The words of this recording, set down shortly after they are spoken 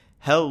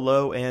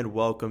Hello and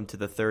welcome to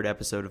the third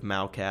episode of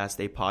Malcast,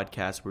 a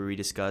podcast where we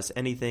discuss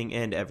anything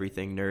and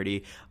everything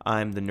nerdy.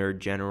 I'm the Nerd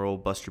General,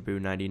 Buster Boo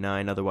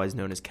 99, otherwise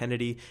known as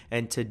Kennedy,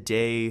 and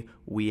today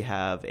we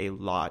have a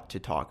lot to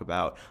talk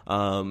about.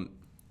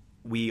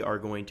 We are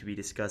going to be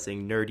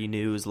discussing nerdy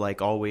news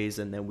like always,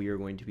 and then we are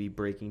going to be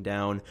breaking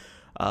down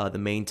the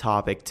main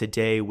topic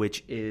today,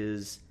 which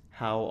is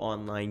how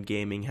online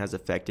gaming has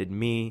affected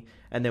me,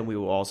 and then we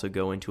will also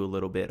go into a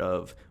little bit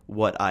of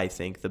what I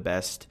think the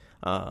best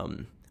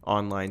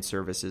online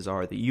services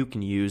are that you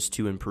can use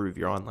to improve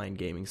your online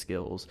gaming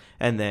skills.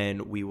 And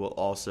then we will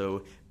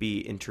also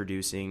be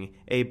introducing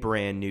a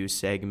brand new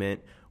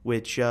segment,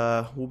 which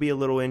will be a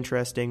little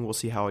interesting. We'll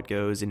see how it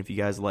goes. And if you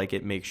guys like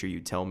it, make sure you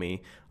tell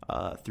me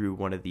through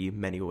one of the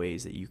many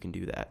ways that you can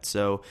do that.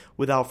 So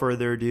without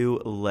further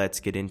ado,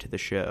 let's get into the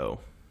show.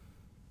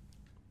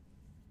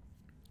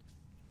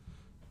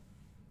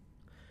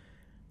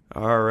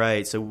 All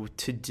right, so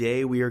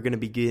today we are going to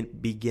be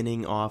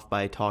beginning off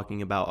by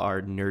talking about our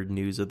nerd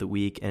news of the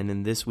week, and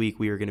in this week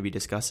we are going to be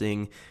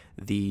discussing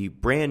the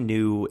brand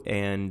new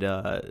and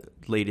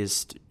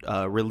latest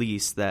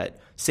release that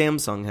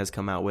Samsung has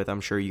come out with. I'm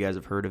sure you guys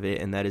have heard of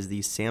it, and that is the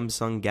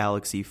Samsung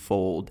Galaxy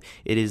Fold.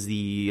 It is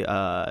the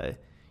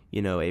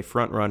a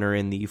front runner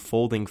in the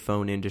folding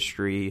phone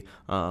industry.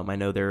 I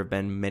know there have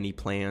been many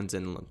plans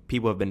and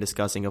people have been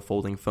discussing a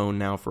folding phone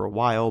now for a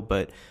while,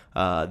 but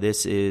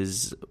this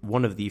is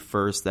one of the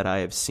first that I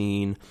have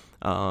seen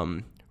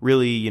and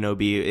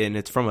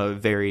it's from a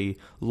very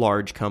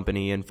large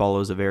company and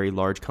follows a very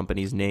large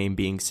company's name,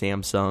 being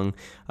Samsung.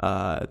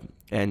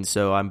 And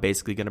so I'm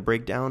basically going to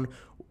break down.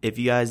 If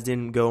you guys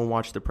didn't go and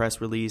watch the press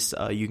release,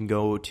 you can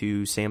go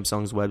to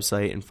Samsung's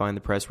website and find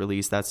the press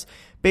release. That's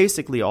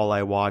basically all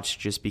I watched,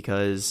 just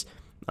because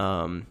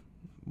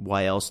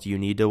why else do you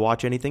need to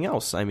watch anything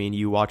else? I mean,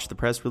 you watch the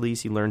press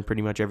release, you learn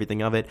pretty much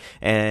everything of it,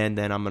 and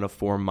then I'm going to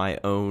form my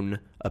own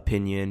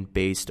opinion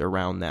based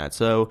around that.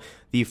 So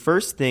the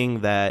first thing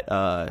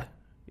that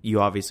you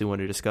obviously want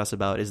to discuss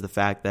about is the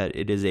fact that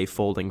it is a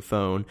folding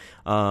phone,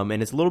 and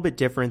it's a little bit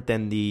different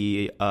than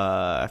the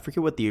I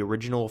forget what the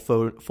original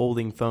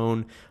folding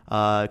phone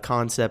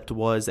concept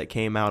was that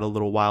came out a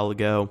little while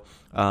ago,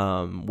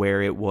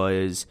 where it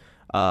was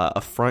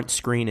a front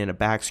screen and a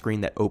back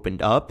screen that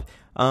opened up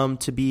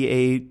to be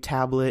a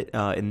tablet.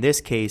 In this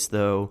case,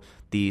 though,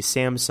 the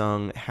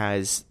Samsung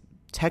has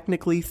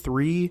technically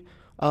three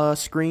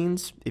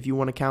screens, if you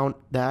want to count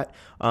that.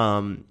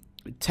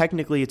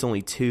 Technically, it's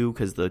only two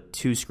because the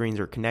two screens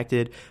are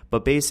connected,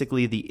 but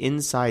basically the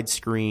inside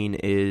screen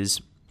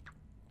is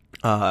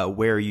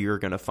where you're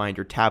going to find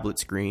your tablet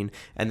screen,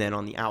 and then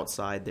on the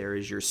outside there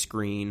is your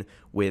screen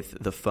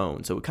with the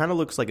phone. So it kind of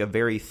looks like a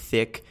very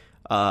thick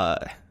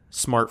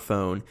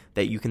smartphone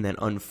that you can then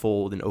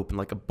unfold and open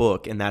like a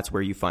book, and that's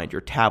where you find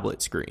your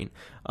tablet screen.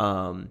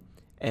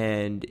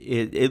 And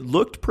it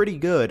looked pretty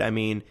good. I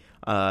mean,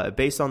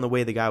 based on the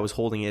way the guy was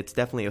holding it, it's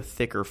definitely a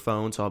thicker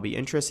phone, so I'll be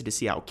interested to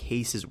see how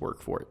cases work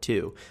for it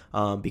too,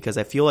 because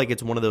I feel like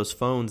it's one of those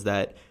phones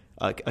that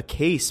a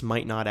case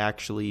might not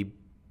actually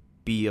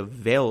be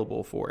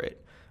available for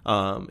it.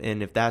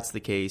 And if that's the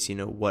case,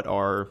 what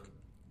are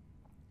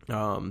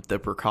the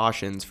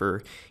precautions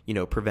for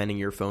preventing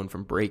your phone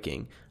from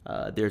breaking?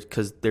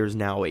 There's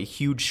now a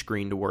huge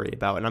screen to worry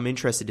about, and I'm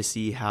interested to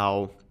see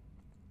how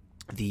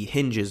the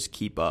hinges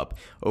keep up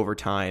over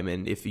time,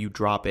 and if you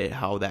drop it,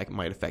 how that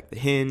might affect the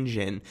hinge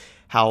and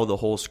how the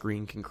whole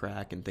screen can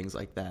crack and things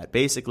like that.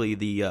 Basically,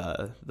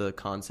 the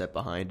concept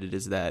behind it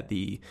is that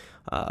the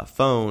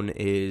phone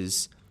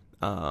is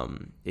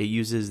it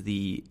uses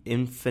the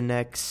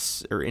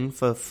Infinix or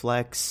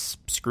Infaflex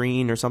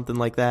screen or something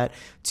like that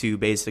to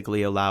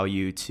basically allow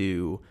you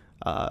to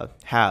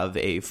have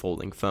a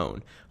folding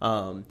phone.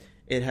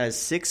 It has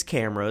 6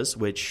 cameras,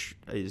 which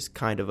is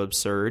kind of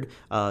absurd.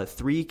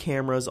 3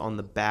 cameras on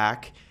the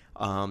back,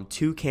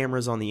 2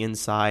 cameras on the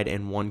inside,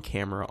 and 1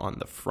 camera on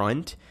the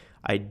front.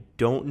 I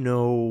don't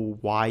know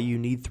why you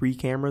need 3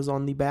 cameras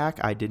on the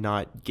back. I did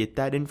not get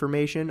that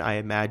information. I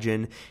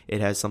imagine it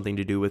has something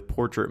to do with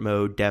portrait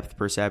mode, depth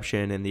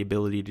perception, and the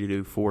ability to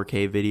do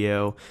 4K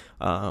video.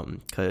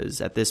 Because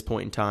at this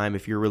point in time,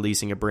 if you're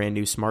releasing a brand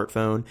new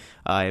smartphone,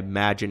 I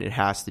imagine it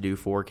has to do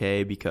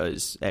 4K,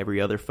 because every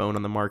other phone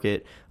on the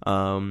market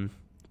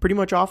pretty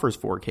much offers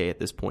 4K at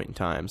this point in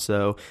time.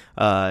 So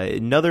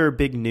another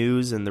big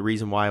news, and the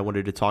reason why I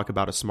wanted to talk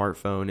about a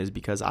smartphone is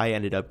because I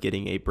ended up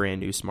getting a brand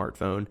new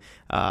smartphone.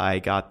 I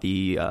got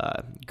the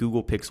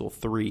Google Pixel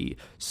 3.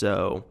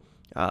 So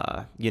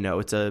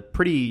it's a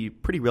pretty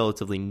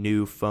relatively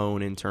new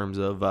phone in terms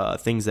of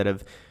things that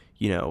have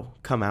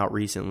come out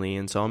recently,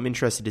 and so I'm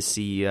interested to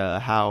see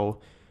how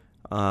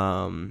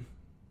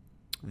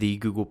the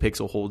Google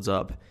Pixel holds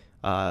up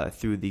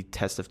through the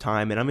test of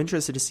time, and I'm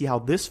interested to see how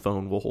this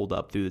phone will hold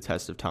up through the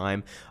test of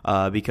time,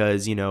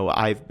 because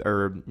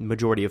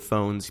majority of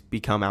phones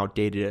become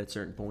outdated at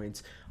certain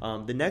points.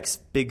 The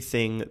next big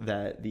thing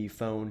that the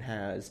phone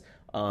has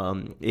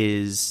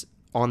is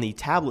on the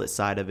tablet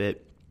side of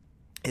it.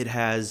 It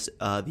has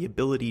the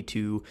ability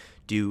to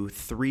do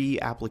 3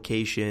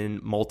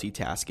 application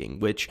multitasking,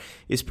 which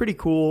is pretty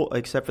cool,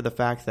 except for the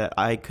fact that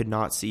I could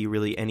not see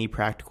really any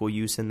practical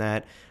use in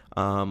that,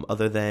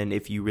 other than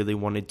if you really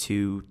wanted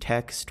to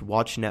text,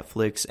 watch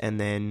Netflix, and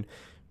then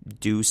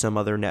do some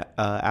other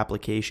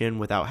application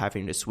without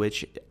having to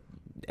switch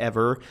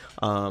ever.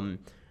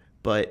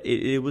 But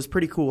it was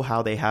pretty cool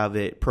how they have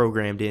it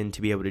programmed in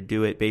to be able to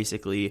do it.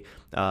 Basically,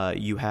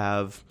 you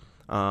have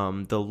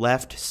the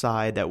left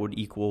side that would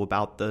equal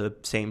about the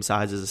same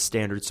size as a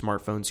standard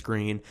smartphone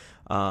screen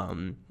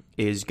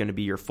is going to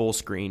be your full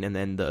screen, and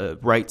then the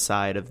right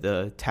side of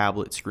the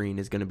tablet screen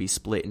is going to be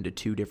split into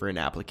 2 different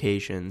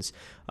applications.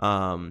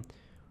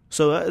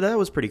 So that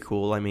was pretty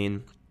cool. I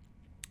mean,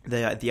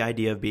 the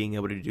idea of being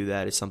able to do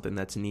that is something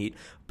that's neat.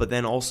 But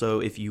then also,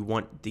 if you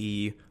want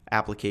the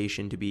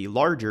application to be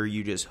larger,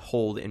 you just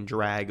hold and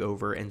drag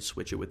over and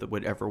switch it with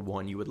whatever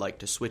one you would like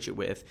to switch it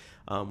with,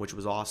 which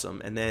was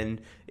awesome. And then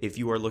if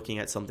you are looking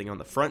at something on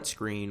the front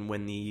screen,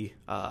 when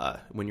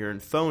you're in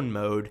phone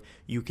mode,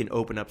 you can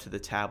open up to the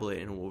tablet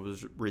and it will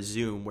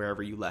resume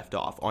wherever you left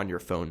off on your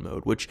phone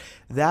mode, which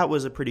that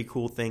was a pretty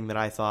cool thing that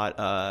I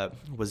thought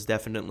was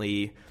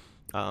definitely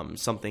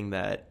something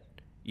that,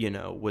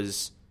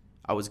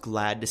 I was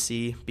glad to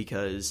see,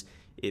 because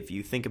if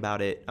you think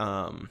about it,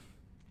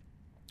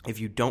 if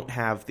you don't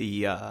have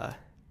the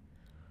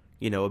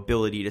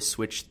ability to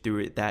switch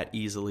through it that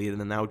easily,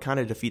 then that would kind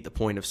of defeat the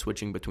point of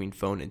switching between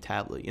phone and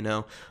tablet,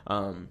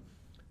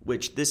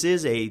 which this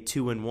is a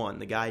 2-in-1.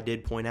 The guy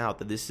did point out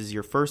that this is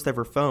your first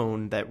ever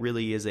phone that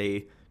really is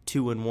a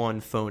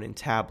 2-in-1 phone and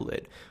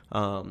tablet,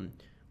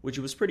 which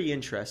was pretty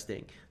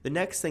interesting. The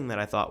next thing that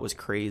I thought was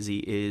crazy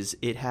is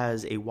it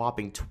has a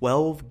whopping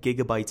 12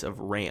 gigabytes of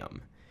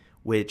RAM,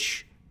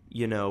 which,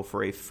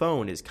 for a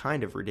phone is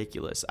kind of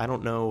ridiculous. I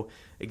don't know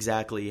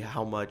exactly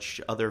how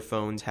much other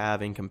phones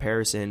have in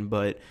comparison,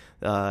 but,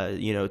 12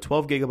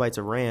 gigabytes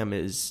of RAM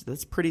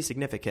that's pretty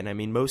significant. I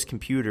mean, most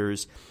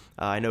computers,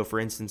 I know, for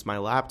instance, my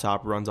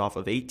laptop runs off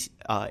of 8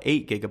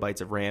 gigabytes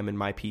of RAM, and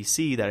my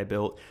PC that I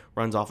built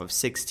runs off of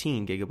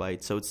 16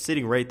 gigabytes. So it's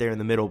sitting right there in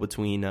the middle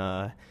between,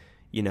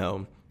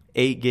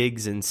 8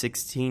 gigs and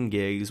 16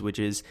 gigs, which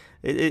is,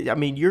 I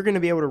mean, you're going to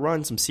be able to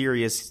run some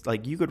serious,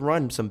 you could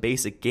run some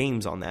basic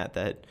games on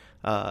that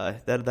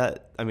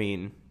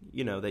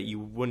you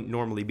wouldn't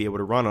normally be able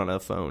to run on a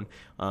phone.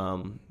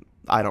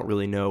 I don't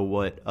really know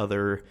what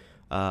other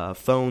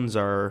phones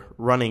are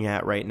running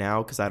at right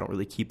now, because I don't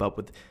really keep up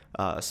with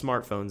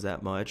smartphones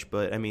that much,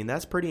 but I mean,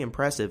 that's pretty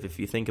impressive if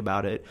you think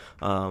about it.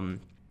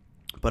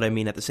 But I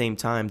mean, at the same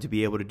time, to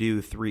be able to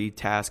do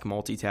 3-task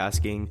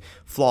multitasking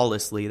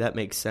flawlessly, that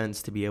makes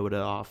sense to be able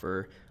to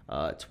offer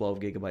 12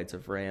 gigabytes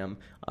of RAM.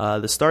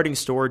 The starting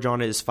storage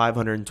on it is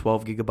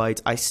 512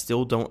 gigabytes. I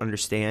still don't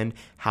understand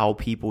how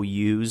people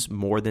use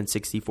more than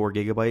 64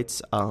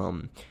 gigabytes.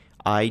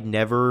 I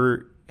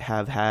never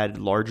have had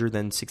larger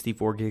than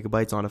 64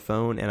 gigabytes on a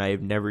phone, and I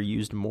have never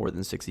used more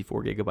than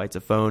 64 gigabytes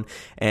of phone,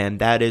 and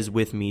that is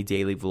with me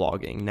daily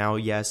vlogging. Now,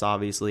 yes,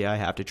 obviously I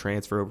have to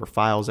transfer over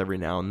files every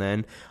now and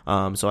then,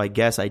 so I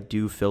guess I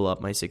do fill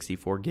up my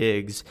 64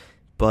 gigs,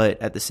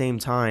 but at the same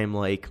time,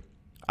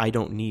 I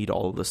don't need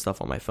all of the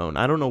stuff on my phone.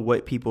 I don't know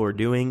what people are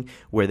doing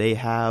where they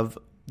have,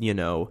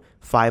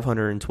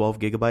 512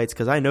 gigabytes,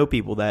 because I know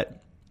people that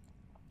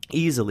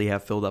easily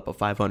have filled up a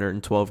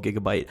 512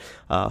 gigabyte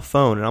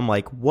phone, and I'm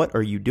like, what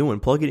are you doing?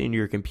 Plug it into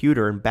your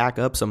computer and back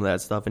up some of that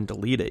stuff and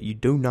delete it. You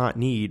do not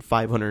need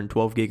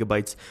 512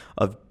 gigabytes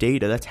of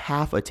data. That's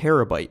half a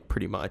terabyte,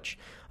 pretty much.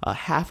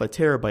 Half a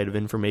terabyte of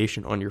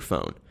information on your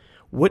phone.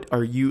 What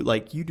are you,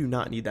 you do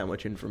not need that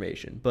much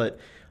information. But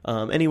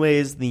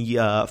anyways,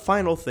 the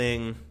final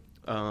thing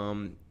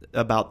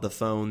about the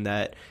phone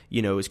that,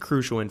 is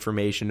crucial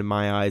information in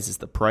my eyes is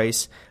the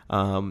price.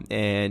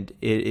 And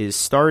it is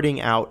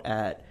starting out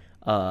at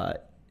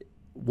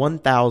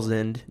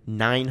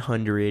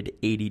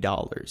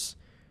 $1,980.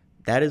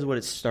 That is what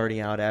it's starting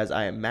out as.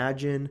 I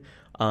imagine,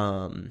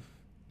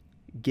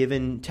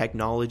 given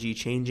technology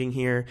changing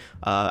here,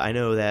 I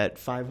know that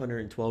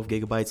 512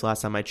 gigabytes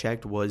last time I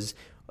checked was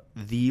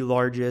the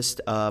largest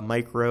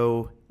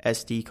micro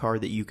SD card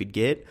that you could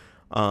get.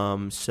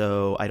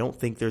 So I don't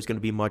think there's going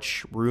to be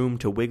much room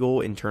to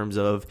wiggle in terms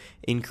of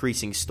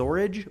increasing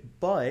storage,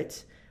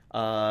 but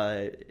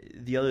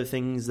the other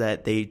things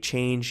that they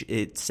changed,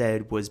 it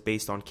said, was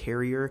based on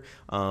carrier,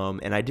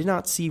 and I did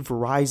not see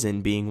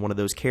Verizon being one of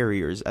those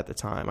carriers at the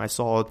time. I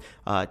saw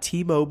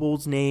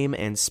T-Mobile's name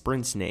and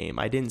Sprint's name.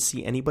 I didn't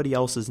see anybody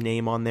else's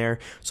name on there,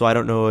 so I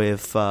don't know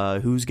if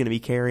who's going to be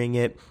carrying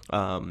it.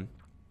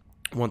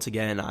 Once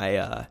again,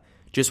 I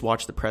just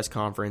watched the press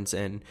conference,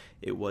 and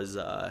it was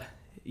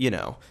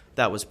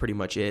that was pretty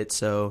much it.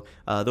 So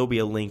there'll be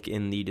a link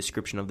in the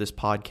description of this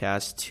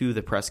podcast to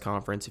the press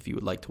conference if you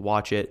would like to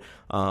watch it.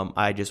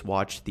 I just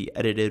watched the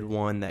edited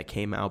one that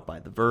came out by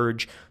The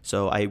Verge,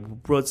 so I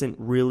wasn't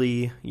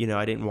really,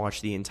 I didn't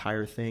watch the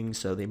entire thing,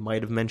 so they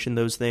might have mentioned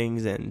those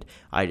things, and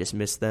I just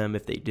missed them.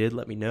 If they did,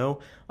 let me know.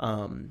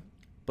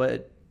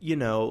 But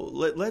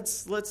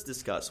let's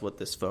discuss what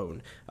this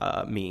phone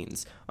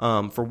means.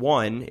 For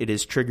one, it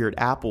has triggered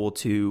Apple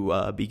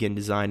to begin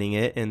designing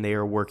it, and they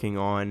are working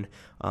on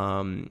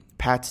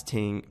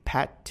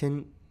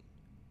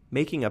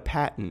making a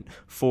patent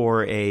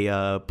for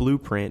a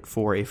blueprint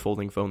for a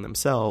folding phone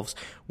themselves,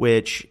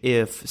 which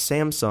if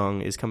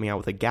Samsung is coming out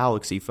with a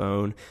Galaxy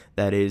phone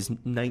that is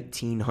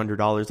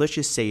 $1,900, let's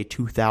just say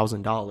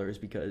 $2,000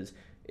 because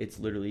it's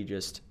literally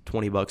just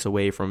 $20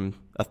 away from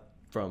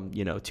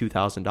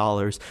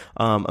 $2,000.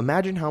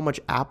 Imagine how much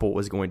Apple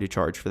was going to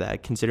charge for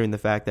that, considering the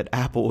fact that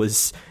Apple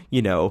is,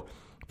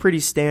 pretty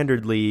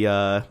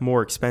standardly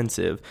more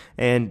expensive.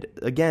 And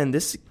again,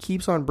 this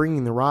keeps on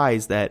bringing the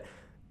rise that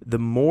the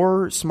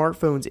more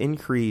smartphones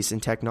increase in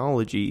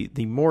technology,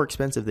 the more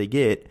expensive they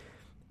get,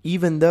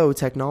 even though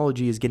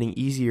technology is getting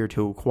easier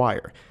to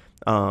acquire.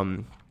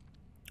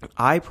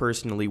 I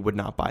personally would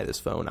not buy this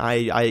phone.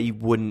 I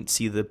wouldn't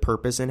see the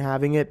purpose in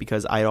having it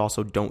because I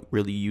also don't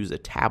really use a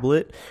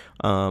tablet.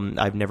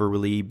 I've never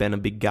really been a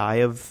big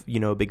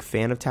big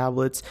fan of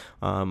tablets.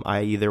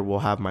 I either will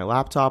have my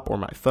laptop or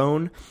my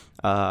phone.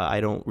 I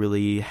don't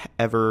really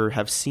ever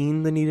have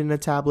seen the need in a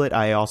tablet.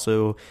 I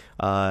also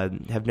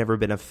have never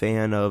been a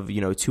fan of,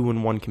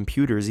 2-in-1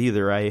 computers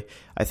either. I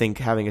think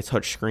having a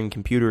touchscreen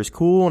computer is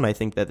cool, and I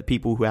think that the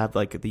people who have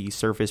like the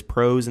Surface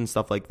Pros and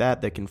stuff like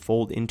that can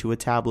fold into a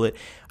tablet,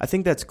 I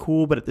think that's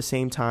cool, but at the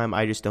same time,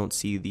 I just don't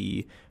see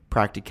the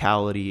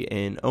practicality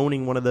in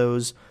owning one of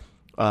those.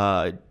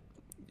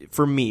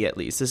 For me, at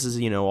least, this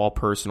is, all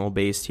personal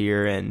based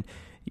here, and,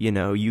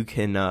 you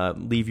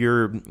can leave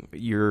your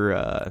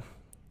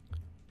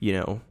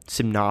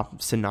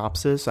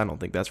synopsis. I don't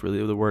think that's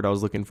really the word I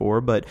was looking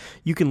for, but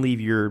you can leave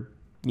your,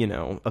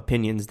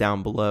 opinions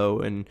down below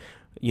and,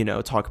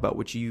 talk about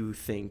what you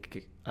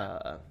think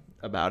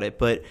about it.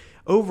 But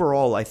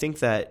overall, I think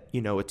that, a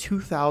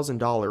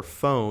 $2,000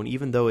 phone,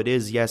 even though it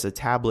is, yes, a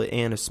tablet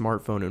and a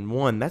smartphone in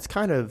one, that's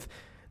kind of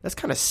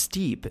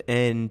steep.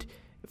 And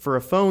for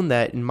a phone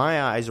that, in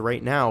my eyes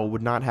right now,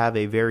 would not have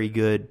a very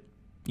good,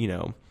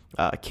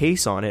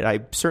 case on it,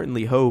 I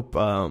certainly hope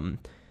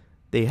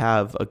they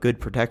have a good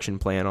protection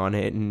plan on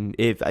it. And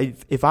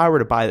if I were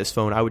to buy this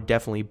phone, I would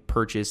definitely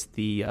purchase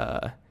the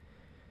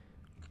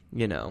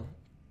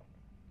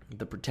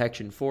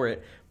protection for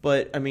it.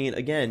 But I mean,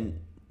 again,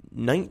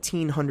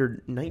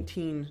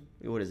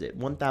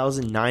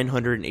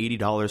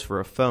 $1,980 for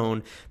a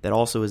phone that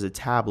also is a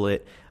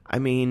tablet. I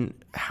mean,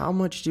 how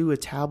much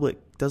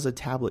does a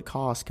tablet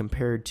cost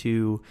compared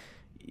to,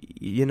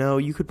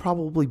 you could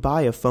probably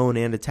buy a phone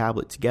and a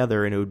tablet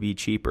together and it would be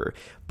cheaper.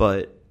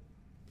 But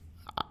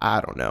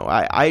I don't know.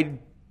 I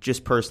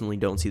just personally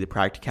don't see the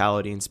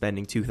practicality in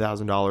spending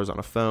 $2,000 on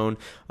a phone.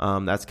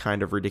 That's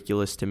kind of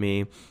ridiculous to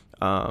me.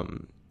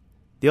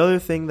 The other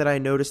thing that I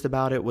noticed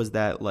about it was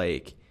that,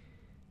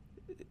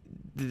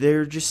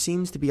 there just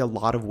seems to be a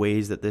lot of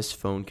ways that this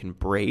phone can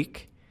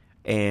break,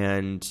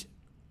 and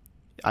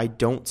I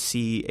don't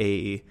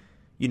see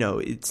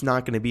it's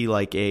not going to be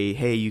like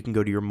hey, you can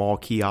go to your mall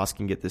kiosk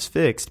and get this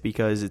fixed,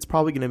 because it's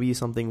probably going to be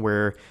something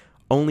where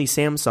only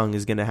Samsung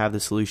is going to have the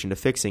solution to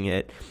fixing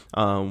it,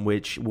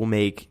 which will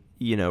make,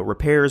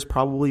 repairs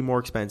probably more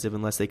expensive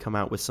unless they come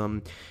out with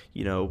some,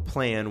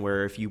 plan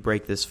where if you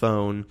break this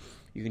phone,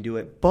 you can do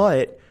it.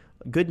 But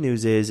good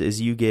news is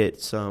you get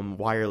some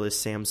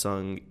wireless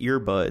Samsung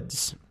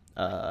earbuds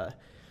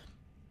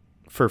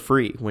for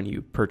free when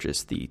you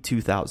purchase the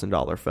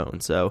 $2,000 phone.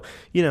 So,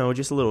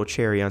 just a little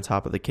cherry on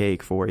top of the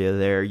cake for you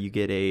there. You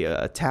get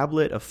a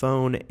tablet, a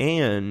phone,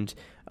 and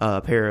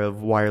a pair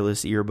of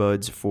wireless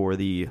earbuds for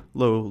the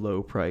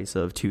low price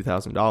of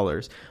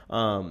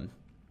 $2,000.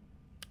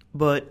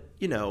 But,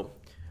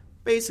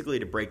 basically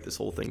to break this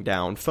whole thing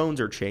down, phones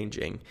are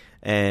changing.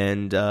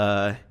 And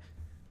I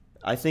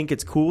think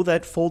it's cool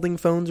that folding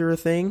phones are a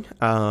thing.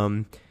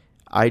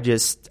 I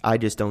just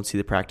don't see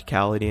the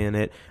practicality in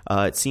it.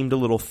 It seemed a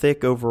little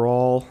thick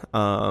overall.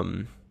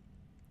 The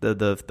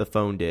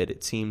phone did.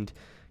 It seemed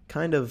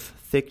kind of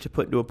thick to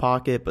put into a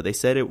pocket, but they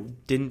said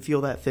it didn't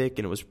feel that thick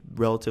and it was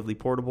relatively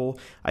portable.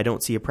 I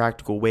don't see a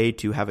practical way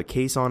to have a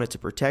case on it to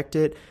protect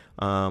it.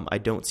 I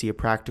don't see a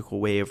practical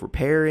way of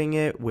repairing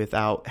it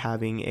without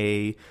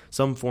having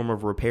some form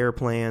of repair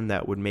plan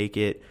that would make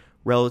it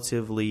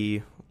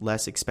relatively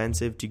less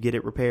expensive to get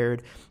it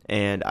repaired.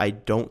 And I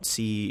don't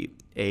see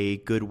a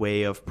good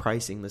way of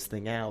pricing this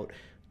thing out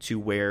to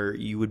where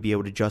you would be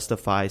able to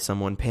justify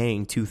someone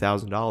paying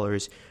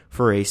 $2,000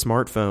 for a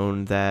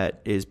smartphone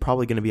that is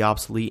probably going to be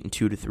obsolete in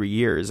 2 to 3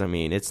 years. I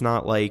mean, it's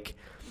not like,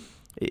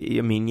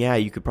 yeah,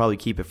 you could probably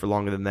keep it for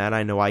longer than that.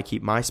 I know I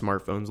keep my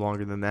smartphones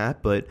longer than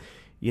that, but,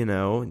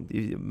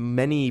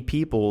 many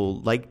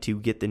people like to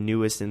get the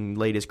newest and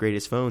latest,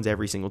 greatest phones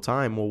every single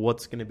time. Well,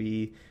 what's going to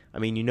be,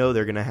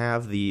 they're going to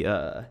have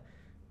the,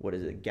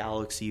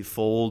 Galaxy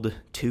Fold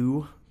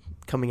 2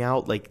 coming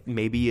out like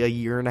maybe a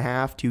year and a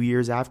half, 2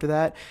 years after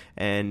that,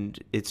 and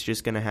it's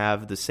just going to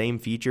have the same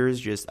features,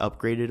 just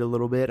upgraded a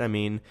little bit. I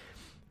mean,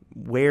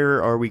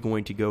 where are we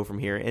going to go from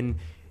here? And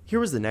here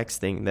was the next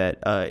thing that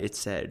it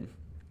said.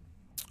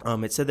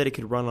 It said that it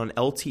could run on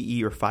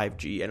LTE or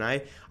 5G, and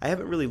I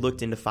haven't really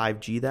looked into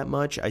 5G that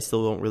much. I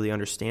still don't really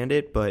understand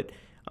it, but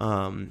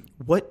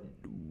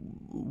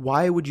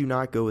why would you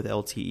not go with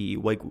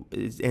LTE? Like,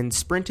 and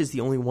Sprint is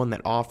the only one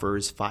that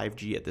offers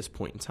 5G at this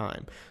point in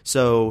time.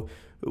 So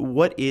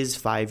what is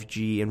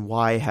 5G, and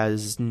why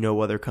has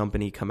no other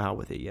company come out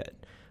with it yet?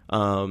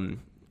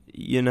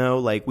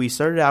 Like, we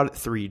started out at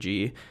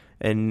 3G,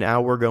 and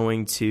now we're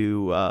going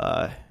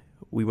to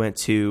we went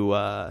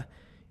to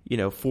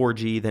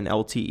 4G, then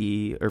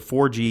LTE, or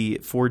 4G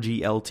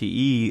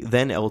LTE,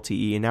 then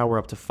LTE, and now we're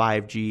up to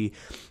 5G.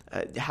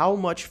 How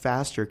much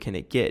faster can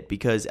it get?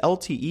 Because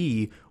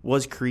LTE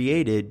was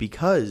created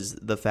because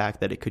the fact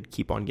that it could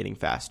keep on getting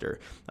faster.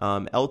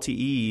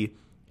 LTE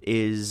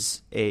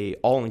is a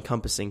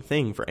all-encompassing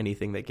thing for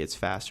anything that gets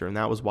faster, and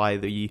that was why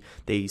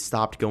they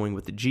stopped going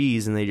with the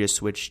Gs and they just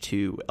switched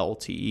to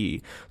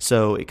LTE.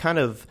 So it kind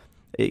of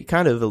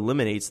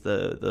eliminates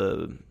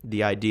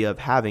the idea of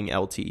having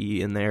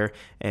LTE in there,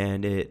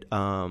 and it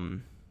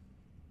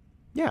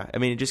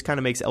it just kind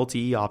of makes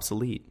LTE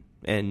obsolete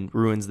and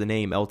ruins the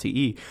name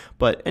LTE.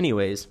 But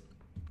anyways,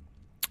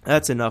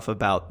 that's enough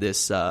about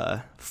this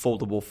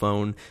foldable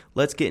phone.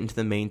 Let's get into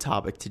the main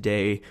topic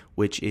today,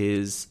 which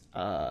is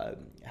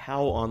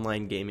how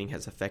online gaming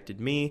has affected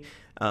me.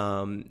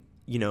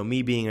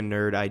 Me being a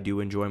nerd, I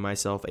do enjoy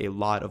myself a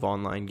lot of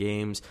online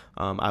games.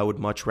 I would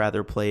much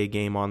rather play a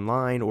game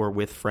online or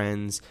with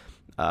friends,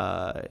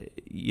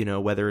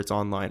 whether it's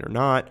online or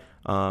not.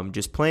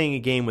 Just playing a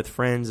game with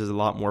friends is a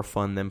lot more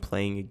fun than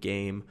playing a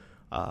game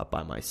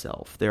by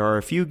myself. There are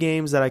a few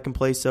games that I can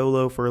play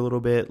solo for a little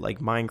bit, like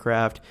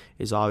Minecraft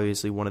is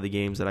obviously one of the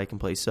games that I can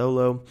play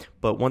solo.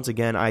 But once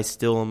again, I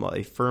still am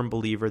a firm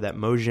believer that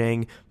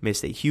Mojang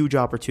missed a huge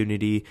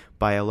opportunity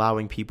by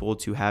allowing people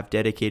to have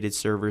dedicated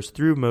servers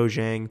through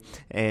Mojang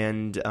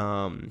and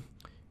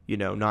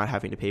not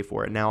having to pay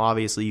for it. Now,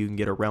 obviously, you can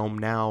get a Realm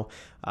now.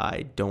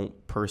 I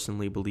don't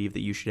personally believe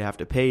that you should have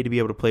to pay to be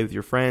able to play with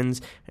your friends,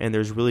 and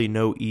there's really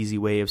no easy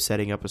way of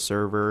setting up a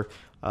server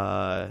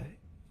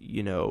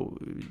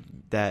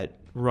that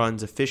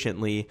runs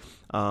efficiently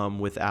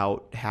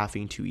without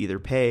having to either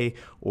pay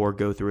or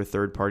go through a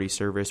third-party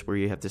service where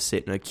you have to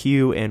sit in a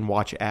queue and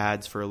watch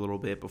ads for a little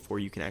bit before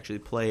you can actually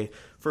play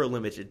for a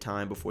limited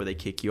time before they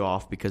kick you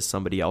off because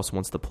somebody else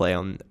wants to play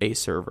on a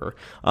server.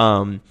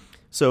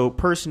 So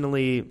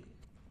personally,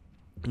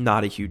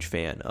 not a huge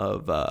fan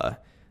of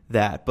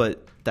that,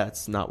 but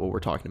that's not what we're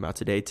talking about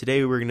today.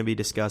 Today we're going to be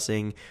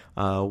discussing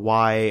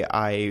why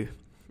I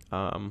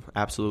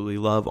absolutely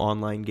love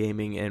online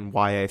gaming and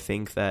why I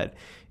think that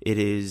it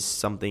is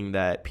something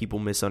that people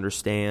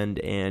misunderstand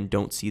and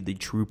don't see the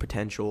true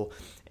potential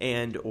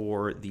and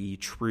or the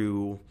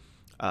true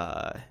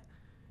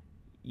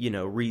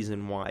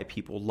reason why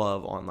people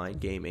love online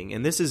gaming.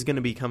 And this is going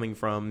to be coming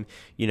from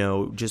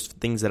just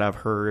things that I've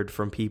heard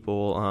from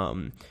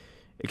people,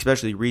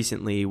 especially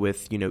recently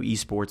with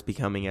esports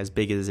becoming as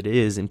big as it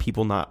is and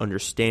people not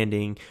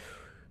understanding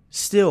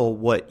still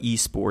what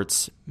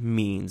esports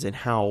means and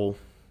how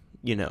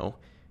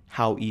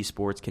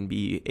esports can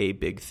be a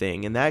big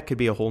thing. And that could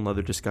be a whole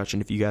nother discussion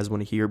if you guys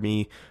want to hear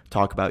me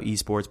talk about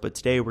esports. But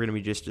today we're going to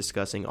be just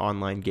discussing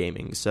online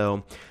gaming.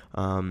 So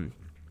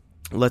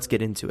let's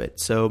get into it.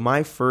 So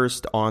my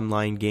first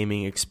online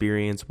gaming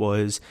experience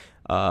was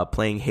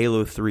playing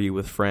Halo 3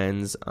 with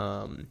friends,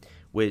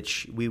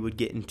 which we would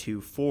get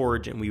into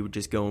Forge and we would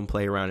just go and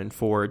play around in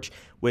Forge,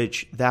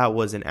 which that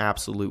was an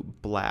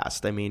absolute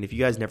blast. I mean, if you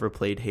guys never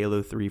played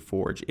Halo 3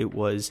 Forge, it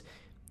was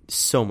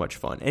so much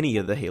fun. Any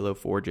of the Halo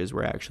Forges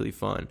were actually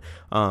fun.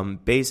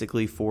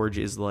 Basically, Forge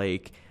is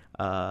like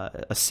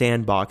a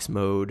sandbox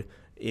mode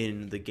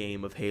in the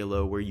game of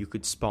Halo where you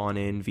could spawn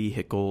in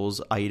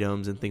vehicles,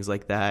 items, and things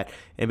like that,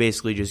 and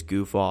basically just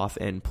goof off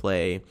and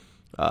play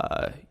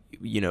around.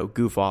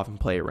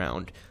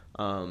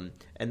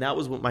 And that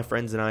was what my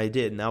friends and I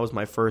did, and that was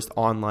my first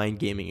online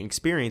gaming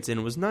experience, and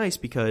it was nice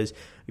because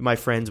my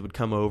friends would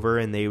come over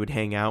and they would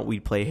hang out.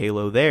 We'd play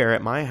Halo there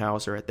at my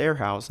house or at their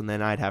house, and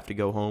then I'd have to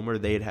go home or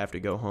they'd have to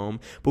go home,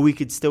 but we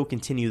could still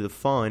continue the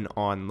fun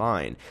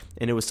online,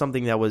 and it was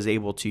something that was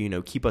able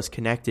to, keep us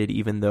connected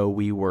even though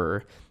we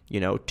were,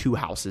 2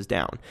 houses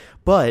down.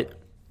 But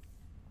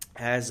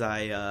as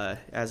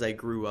I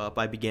grew up,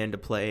 I began to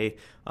play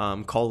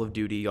Call of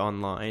Duty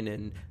online,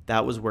 and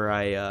that was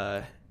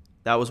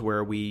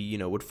where we,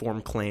 would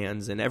form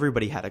clans, and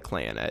everybody had a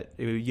clan.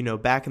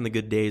 Back in the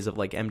good days of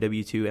like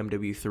MW2,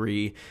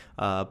 MW3,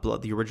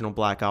 the original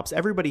Black Ops,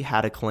 everybody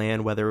had a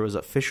clan, whether it was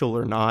official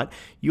or not.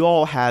 You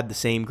all had the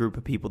same group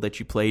of people that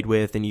you played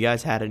with, and you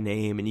guys had a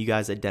name, and you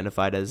guys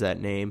identified as that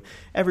name.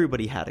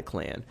 Everybody had a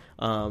clan.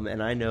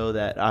 And I know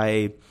that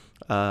I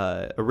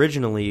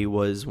originally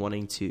was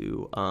wanting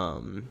to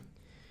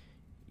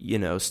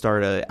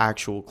start an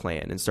actual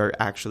clan and start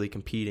actually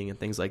competing and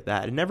things like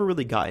that. I never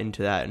really got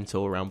into that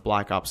until around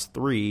Black Ops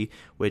 3,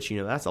 which,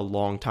 that's a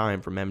long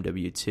time from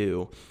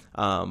MW2.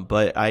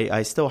 But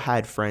I still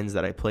had friends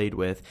that I played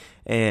with,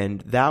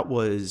 and that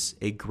was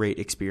a great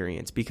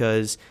experience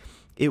because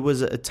it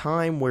was a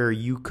time where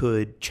you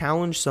could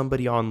challenge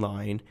somebody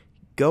online,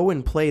 go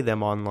and play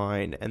them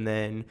online, and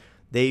then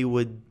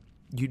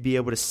you'd be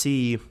able to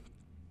see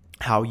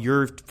how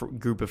your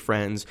group of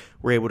friends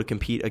were able to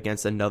compete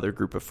against another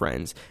group of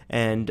friends.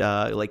 And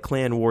like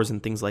clan wars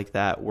and things like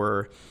that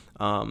were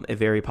a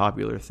very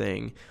popular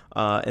thing.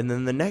 And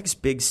then the next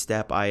big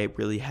step I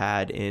really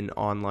had in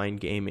online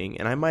gaming,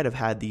 and I might have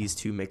had these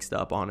two mixed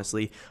up,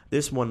 honestly.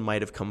 This one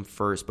might have come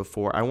first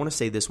before. I want to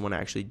say this one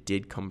actually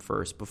did come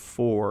first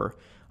before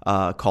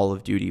Call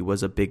of Duty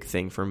was a big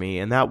thing for me.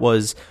 And that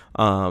was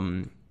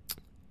a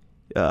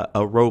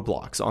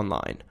Roblox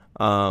online.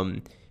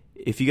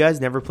 If you guys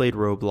never played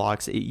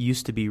Roblox, it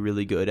used to be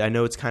really good. I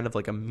know it's kind of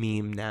like a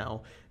meme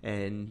now,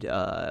 and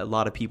a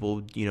lot of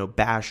people,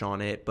 bash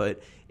on it,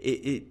 but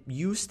it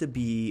used to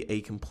be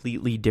a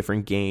completely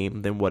different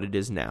game than what it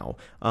is now.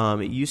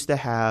 It used to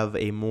have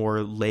a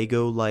more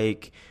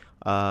Lego-like,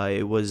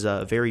 it was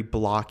very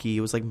blocky.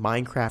 It was like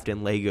Minecraft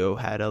and Lego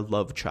had a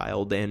love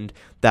child, and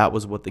that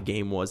was what the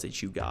game was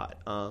that you got.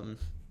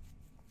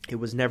 It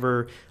was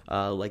never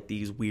like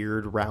these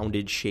weird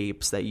rounded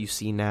shapes that you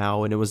see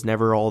now, and it was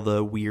never all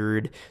the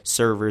weird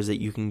servers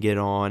that you can get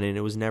on, and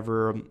it was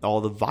never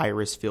all the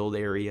virus-filled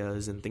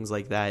areas and things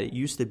like that. It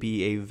used to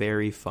be a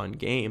very fun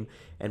game,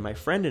 and my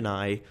friend and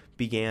I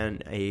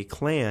began a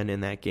clan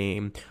in that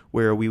game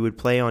where we would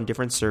play on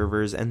different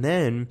servers, and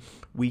then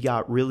we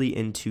got really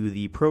into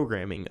the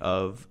programming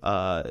of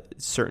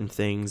certain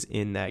things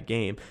in that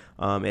game.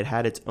 It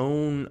had its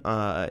own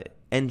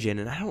engine,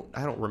 and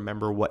I don't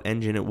remember what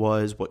engine it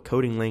was, what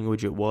coding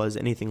language it was,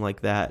 anything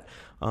like that.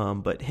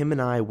 But him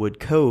and I would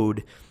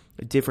code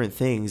different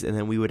things, and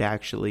then we would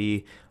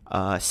actually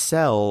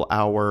sell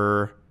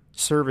our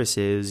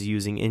services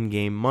using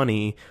in-game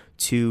money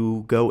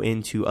to go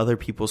into other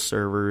people's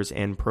servers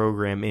and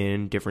program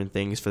in different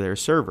things for their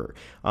server.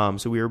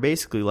 So we were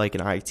basically like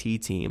an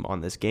IT team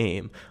on this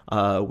game.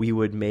 We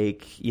would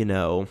make,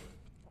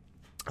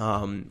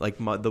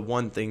 the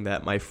one thing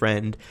that my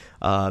friend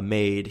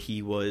made,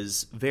 he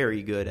was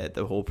very good at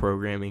the whole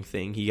programming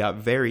thing. He got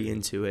very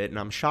into it, and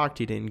I'm shocked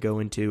he didn't go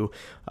into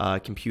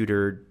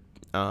computer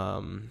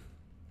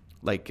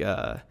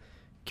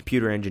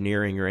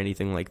engineering or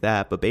anything like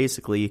that. But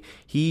basically,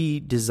 he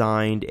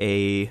designed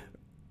a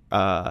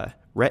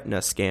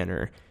retina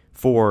scanner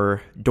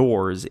for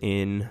doors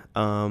in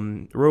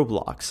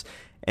Roblox.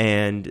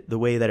 And the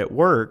way that it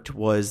worked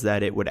was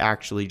that it would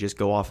actually just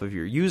go off of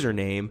your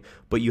username,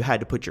 but you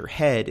had to put your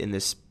head in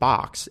this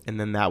box, and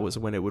then that was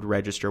when it would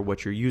register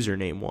what your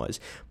username was.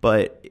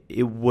 But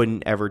it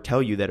wouldn't ever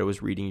tell you that it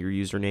was reading your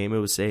username. It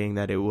was saying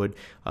that it would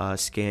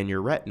scan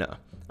your retina,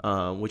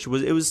 which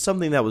was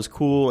something that was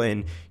cool,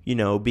 and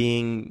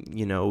being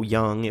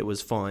young, it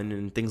was fun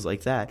and things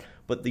like that.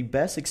 But the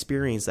best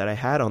experience that I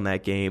had on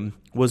that game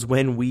was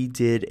when we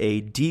did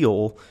a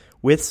deal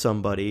with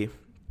somebody,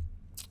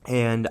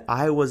 and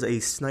I was a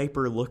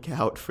sniper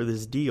lookout for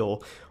this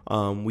deal.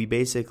 We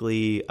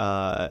basically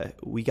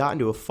we got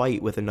into a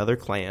fight with another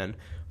clan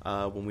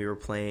when we were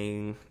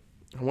playing.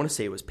 I want to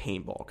say it was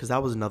paintball, because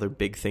that was another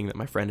big thing that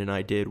my friend and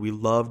I did. We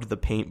loved the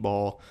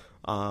paintball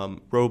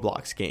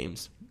Roblox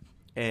games,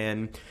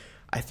 and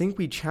I think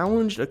we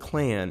challenged a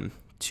clan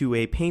to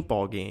a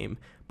paintball game,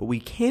 but we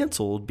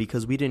canceled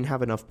because we didn't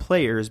have enough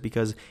players,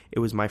 because it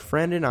was my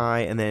friend and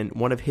I, and then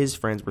one of his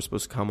friends were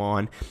supposed to come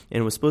on,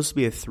 and it was supposed to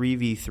be a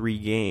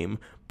 3v3 game,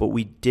 but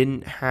we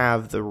didn't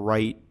have the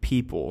right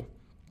people,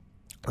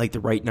 like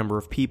the right number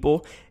of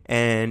people,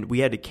 and we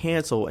had to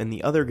cancel, and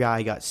the other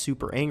guy got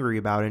super angry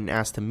about it and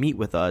asked to meet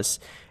with us.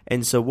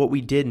 And so what we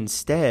did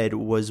instead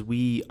was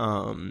we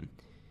went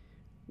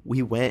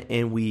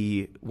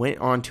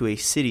onto a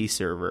city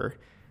server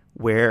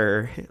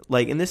where,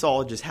 and this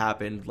all just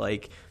happened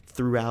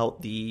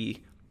throughout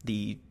the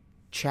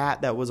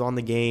chat that was on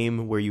the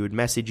game, where you would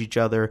message each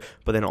other,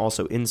 but then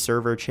also in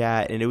server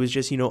chat, and it was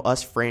just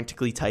us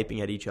frantically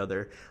typing at each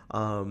other.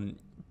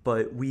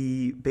 But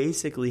we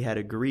basically had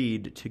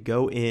agreed to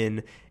go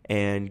into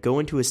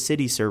a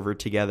city server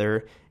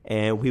together,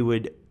 and we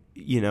would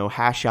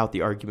hash out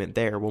the argument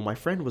there. Well, my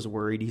friend was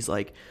worried. He's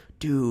like,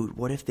 dude,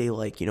 what if they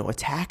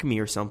attack me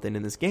or something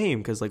in this game?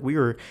 Because we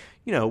were,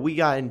 we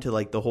got into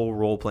the whole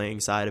role playing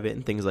side of it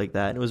and things like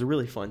that. And it was a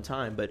really fun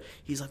time. But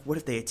he's like, what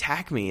if they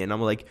attack me? And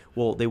I'm like,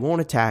 well, they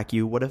won't attack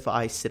you. What if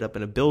I sit up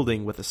in a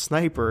building with a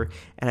sniper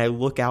and I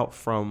look out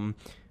from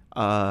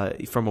a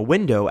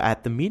window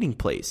at the meeting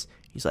place?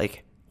 He's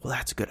like, well,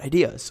 that's a good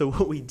idea. So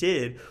what we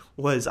did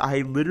was I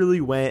literally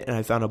went and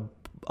I found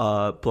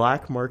a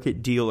black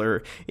market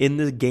dealer in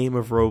the game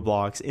of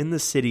Roblox in the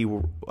city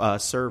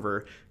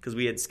server, because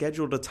we had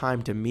scheduled a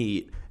time to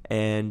meet,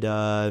 and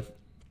so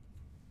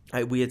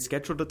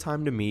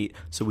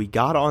we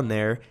got on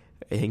there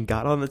and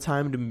got on the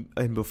time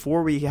and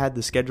before we had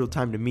the scheduled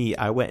time to meet,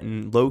 I went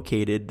and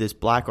located this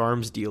black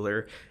arms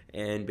dealer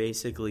and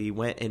basically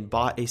went and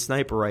bought a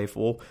sniper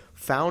rifle,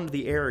 found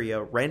the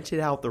area, rented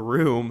out the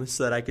room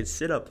so that I could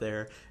sit up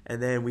there,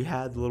 and then we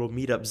had the little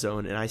meetup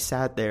zone, and I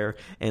sat there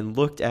and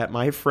looked at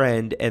my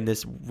friend and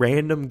this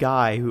random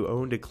guy who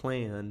owned a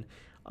clan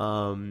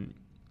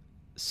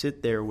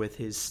sit there with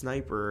his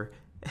sniper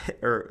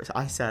or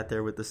I sat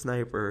there with the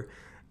sniper,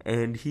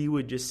 and he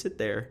would just sit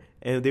there,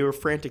 and they were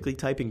frantically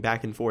typing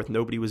back and forth.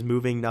 Nobody was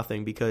moving,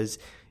 nothing, because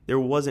there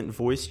wasn't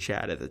voice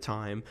chat at the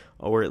time,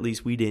 or at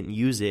least we didn't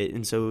use it,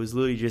 and so it was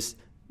literally just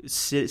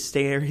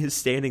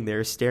standing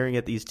there staring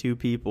at these two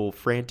people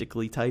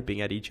frantically typing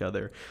at each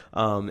other,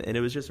 and it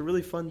was just a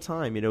really fun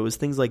time. It was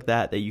things like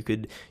that you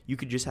could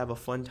just have a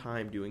fun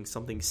time doing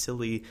something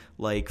silly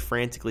like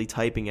frantically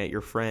typing at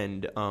your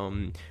friend,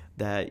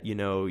 that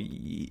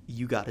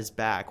you got his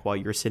back while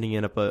you're sitting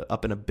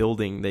up in a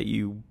building that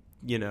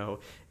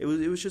it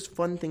was just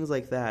fun things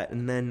like that.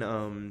 And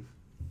then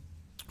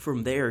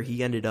from there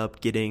he ended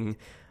up getting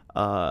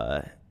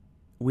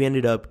we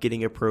ended up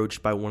getting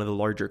approached by one of the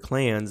larger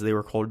clans. They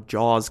were called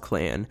Jaws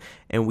Clan,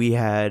 and we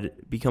had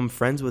become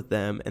friends with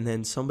them, and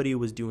then somebody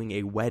was doing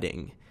a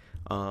wedding.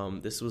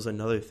 This was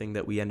another thing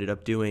that we ended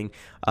up doing.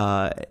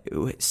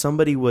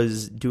 Somebody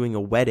was doing a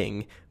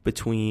wedding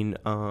between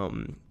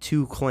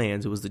two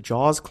clans. It was the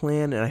Jaws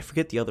Clan, and I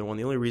forget the other one.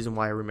 The only reason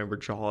why I remember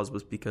Jaws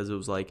was because it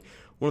was like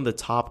one of the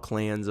top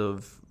clans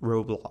of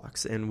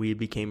Roblox, and we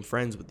became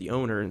friends with the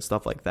owner and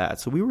stuff like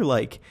that. So we were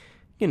like,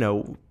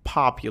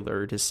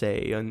 popular to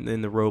say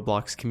in the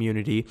Roblox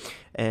community,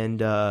 and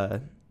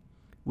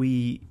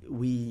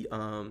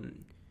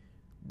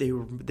they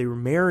were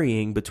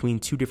marrying between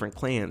two different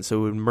clans, so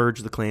it would merge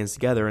the clans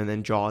together, and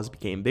then Jaws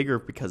became bigger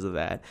because of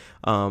that.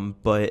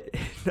 But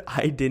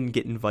I didn't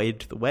get invited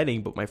to the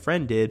wedding, but my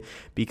friend did,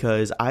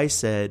 because I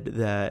said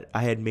that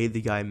I had made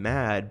the guy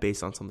mad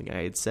based on something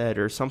I had said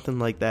or something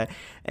like that,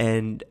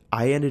 and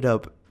I ended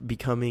up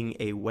becoming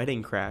a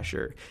wedding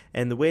crasher.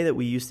 And the way that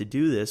we used to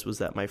do this was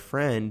that my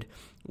friend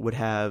would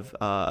have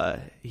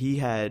he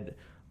had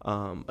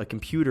a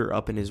computer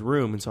up in his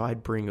room, and so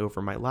I'd bring over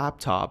my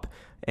laptop,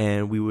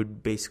 and we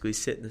would basically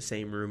sit in the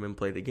same room and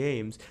play the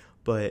games.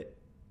 But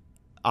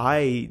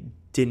I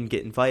didn't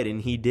get invited,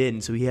 and he did,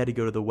 and so he had to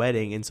go to the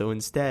wedding. And so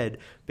instead,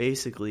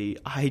 basically,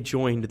 I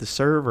joined the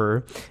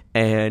server,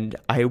 and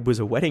I was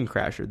a wedding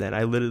crasher then.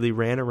 I literally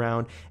ran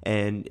around,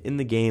 and in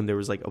the game, there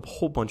was like a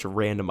whole bunch of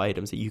random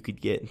items that you could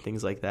get and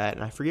things like that.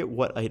 And I forget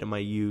what item I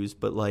used,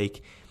 but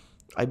like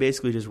I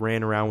basically just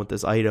ran around with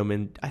this item,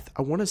 and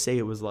I want to say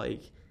it was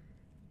like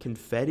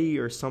confetti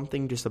or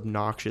something just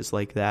obnoxious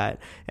like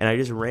that, and I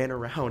just ran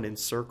around in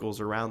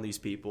circles around these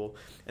people,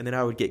 and then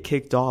I would get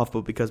kicked off.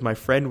 But because my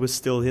friend was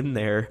still in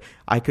there,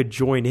 I could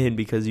join in,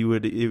 because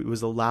it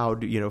was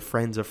allowed,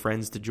 friends of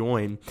friends to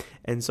join.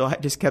 And so I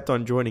just kept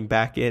on joining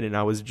back in, and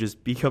I was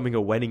just becoming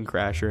a wedding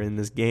crasher in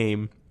this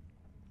game.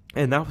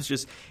 And that was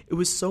it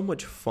was so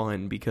much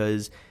fun,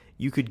 because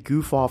you could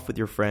goof off with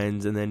your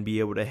friends and then be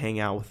able to hang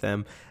out with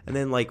them. And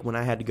then, like, when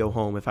I had to go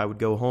home, if I would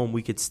go home,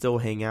 we could still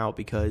hang out,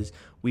 because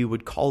we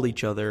would call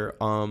each other.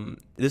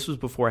 This was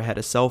before I had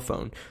a cell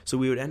phone. So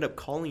we would end up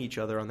calling each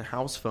other on the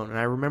house phone. And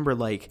I remember,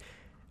 like,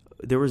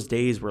 there was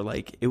days where,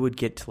 like, it would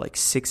get to, like,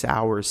 6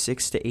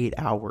 to 8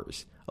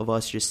 hours of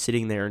us just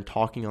sitting there and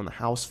talking on the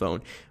house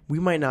phone. We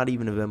might not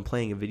even have been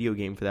playing a video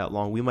game for that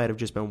long. We might have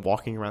just been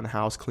walking around the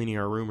house, cleaning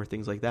our room or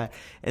things like that.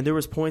 And there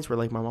was points where,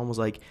 like, my mom was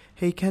like,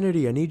 "Hey,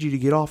 Kennedy, I need you to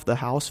get off the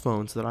house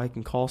phone so that I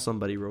can call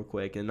somebody real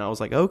quick." And I was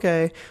like,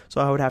 "Okay."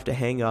 So I would have to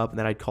hang up, and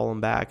then I'd call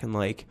them back. And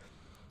like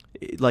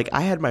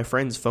I had my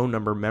friend's phone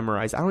number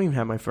memorized. I don't even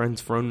have my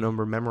friend's phone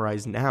number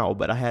memorized now,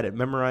 but I had it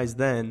memorized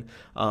then,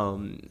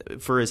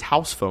 for his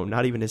house phone,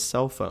 not even his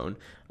cell phone.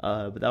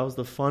 But that was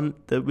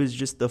that was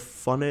just the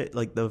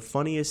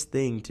funniest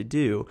thing to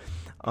do.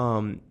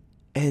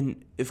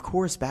 And of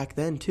course, back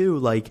then too,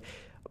 like,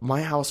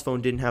 my house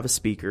phone didn't have a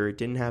speaker. It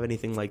didn't have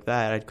anything like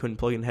that. I couldn't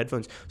plug in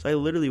headphones. So I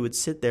literally would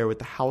sit there with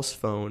the house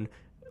phone,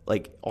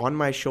 like, on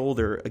my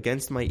shoulder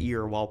against my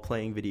ear while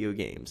playing video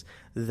games.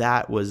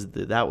 That was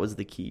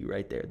the key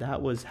right there.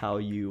 That was how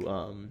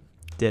you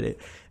did it.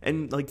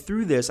 And, like,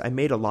 through this, I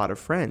made a lot of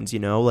friends,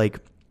 like,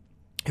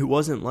 it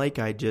wasn't like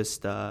I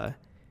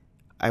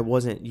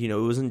wasn't, it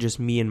wasn't just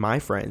me and my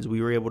friends.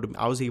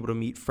 I was able to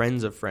meet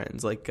friends of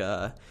friends. Like,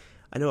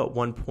 I know at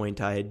one point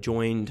I had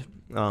joined,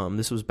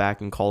 this was back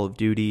in Call of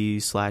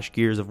Duty /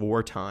 Gears of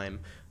War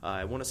time.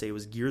 I want to say it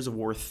was Gears of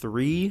War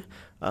 3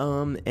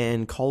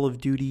 and Call of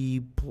Duty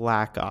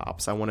Black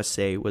Ops, I want to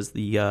say, was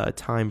the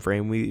time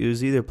frame. It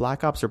was either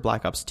Black Ops or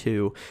Black Ops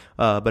 2,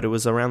 but it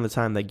was around the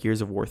time that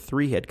Gears of War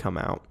 3 had come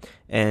out.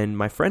 And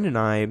my friend and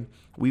I,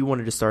 we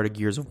wanted to start a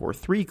Gears of War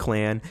 3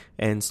 clan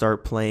and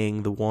start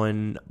playing the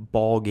one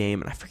ball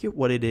game, and I forget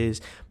what it is,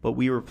 but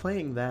we were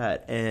playing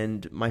that,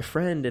 and my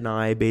friend and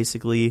I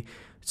basically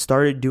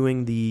started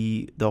doing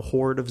the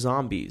horde of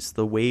zombies,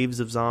 the waves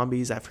of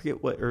zombies. I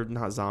forget what, or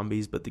not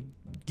zombies, but the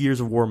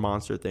Gears of War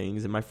monster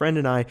things. And my friend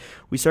and I,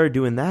 we started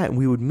doing that, and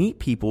we would meet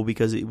people,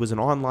 because it was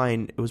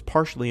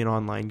partially an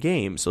online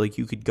game. So, like,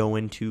 you could go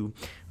into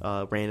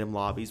random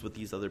lobbies with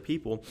these other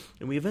people,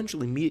 and we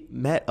eventually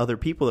met other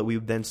people that we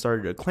then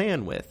started a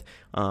clan with,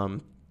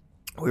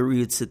 where we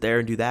would sit there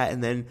and do that.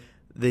 And then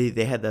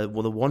they had the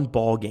one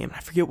ball game. I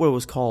forget what it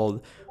was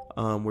called,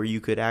 where you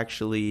could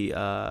actually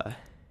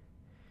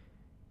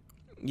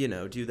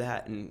do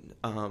that, and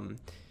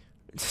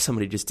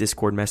Somebody just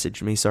Discord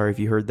messaged me. Sorry if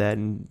you heard that,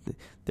 and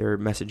they're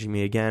messaging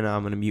me again.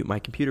 I'm going to mute my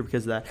computer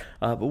because of that.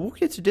 But we'll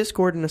get to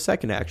Discord in a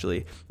second,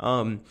 actually.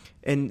 But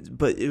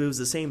it was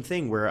the same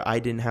thing where I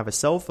didn't have a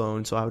cell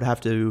phone, so I would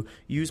have to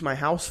use my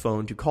house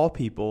phone to call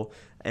people,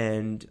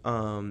 and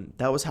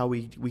that was how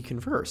we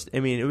conversed.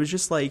 I mean, it was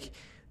just like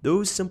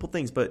those simple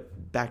things.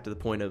 But back to the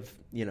point of,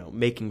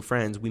 making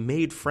friends. We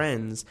made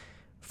friends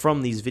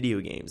from these video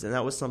games, and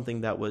that was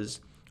something that was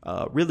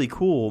really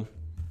cool.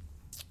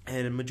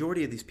 And a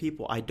majority of these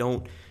people I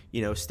don't,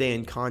 stay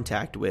in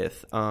contact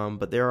with.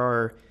 But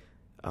there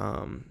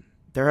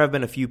have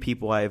been a few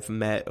people I've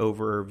met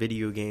over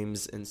video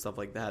games and stuff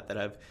like that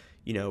I've,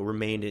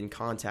 remained in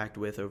contact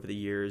with over the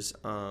years.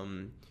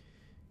 That's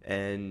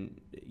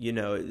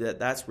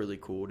really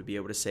cool to be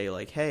able to say,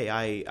 like,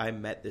 hey, I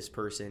met this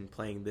person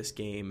playing this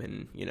game,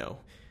 and,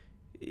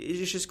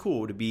 it's just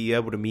cool to be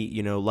able to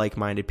meet,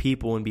 like-minded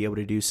people and be able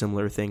to do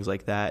similar things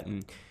like that.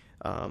 And,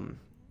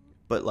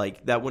 but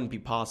like that wouldn't be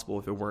possible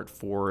if it weren't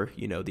for,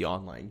 the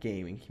online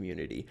gaming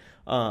community.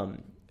 But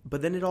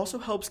then it also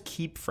helps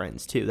keep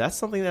friends too. That's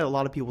something that a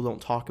lot of people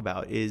don't talk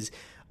about, is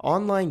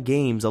online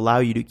games allow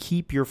you to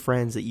keep your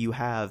friends that you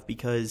have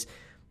because,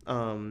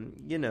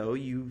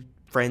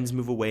 friends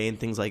move away and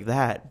things like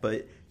that,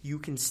 but you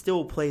can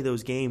still play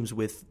those games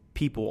with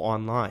people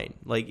online.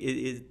 Like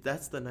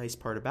that's the nice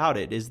part about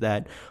it, is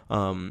that,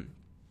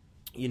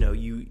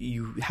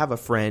 you have a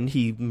friend,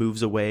 he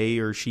moves away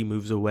or she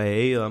moves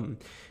away,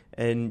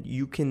 and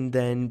you can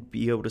then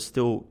be able to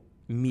still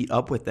meet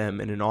up with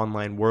them in an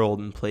online world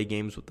and play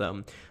games with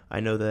them. I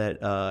know that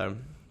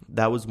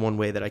that was one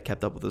way that I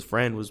kept up with his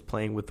friend, was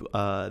playing with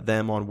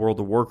them on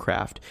World of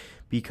Warcraft,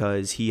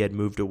 because he had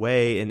moved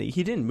away, and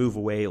he didn't move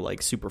away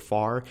like super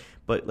far,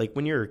 but like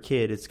when you're a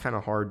kid, it's kind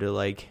of hard to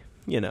like,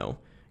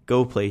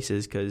 go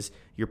places because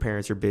your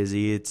parents are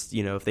busy. It's,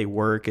 if they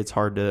work, it's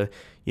hard to,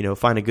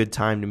 find a good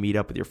time to meet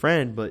up with your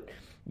friend. But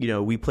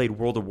we played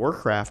World of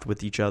Warcraft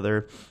with each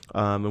other,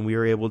 and we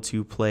were able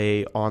to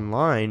play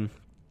online,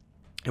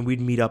 and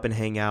we'd meet up and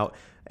hang out.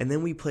 And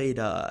then we played,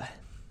 what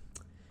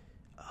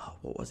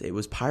was it? It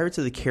was Pirates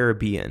of the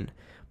Caribbean,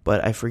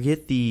 but I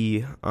forget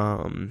the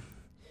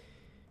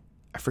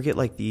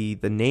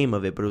name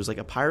of it, but it was like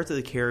a Pirates of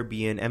the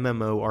Caribbean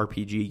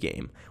MMORPG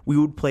game. We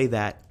would play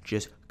that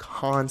just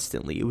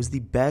constantly. It was the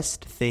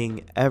best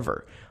thing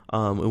ever.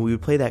 And we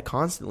would play that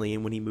constantly,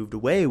 and when he moved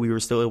away, we were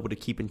still able to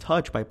keep in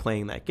touch by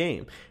playing that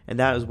game. And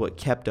that is what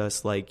kept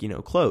us, like,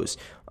 close,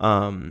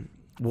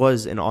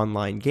 was an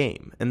online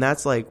game. And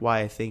that's, like,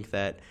 why I think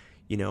that,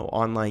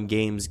 online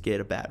games get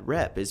a bad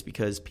rep, is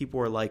because people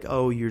are like,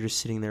 oh, you're just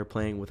sitting there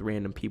playing with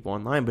random people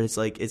online. But it's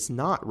like, it's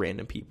not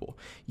random people.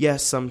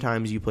 Yes,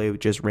 sometimes you play with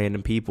just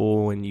random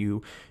people,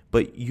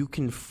 but you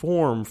can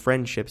form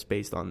friendships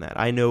based on that.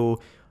 I know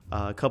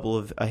a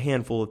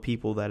handful of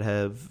people that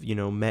have,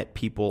 met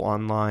people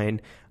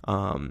online,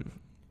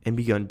 and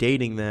begun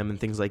dating them and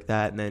things like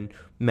that, and then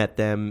met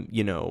them,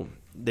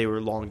 they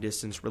were long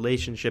distance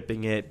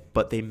relationshiping it,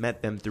 but they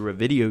met them through a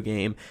video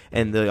game,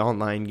 and the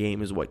online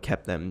game is what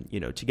kept them,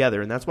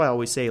 together. And that's why I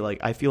always say, like,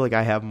 I feel like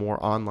I have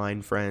more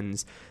online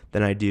friends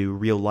than I do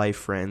real life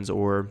friends,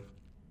 or,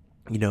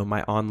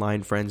 my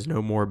online friends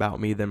know more about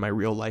me than my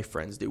real life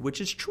friends do,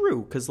 which is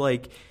true. 'Cause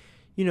like,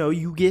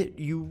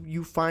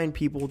 you find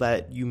people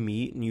that you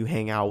meet and you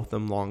hang out with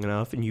them long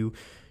enough, and you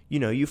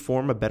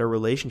form a better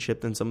relationship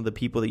than some of the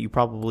people that you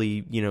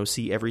probably,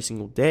 see every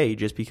single day,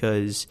 just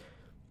because,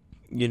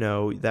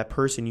 that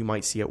person you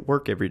might see at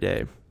work every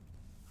day,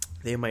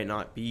 they might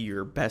not be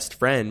your best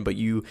friend, but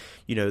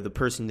the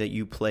person that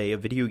you play a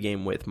video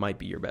game with might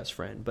be your best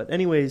friend. But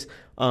anyways,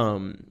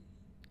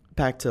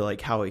 back to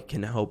like how it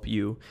can help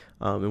you,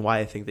 and why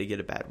I think they get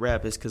a bad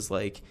rep is because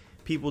like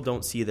people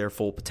don't see their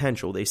full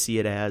potential. They see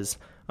it as,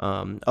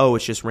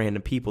 it's just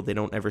random people. They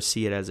don't ever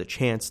see it as a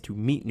chance to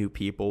meet new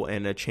people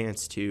and a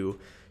chance to,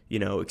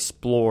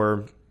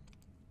 explore,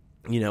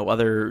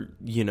 other,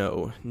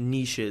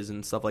 niches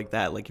and stuff like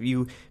that. Like if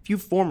you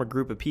form a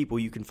group of people,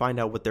 you can find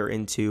out what they're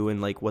into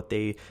and like what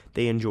they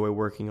enjoy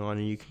working on,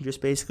 and you can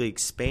just basically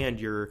expand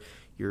your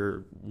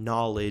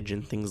knowledge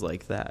and things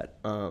like that.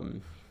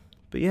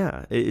 But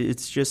yeah,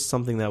 it's just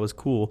something that was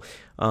cool.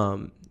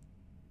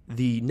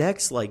 The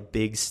next like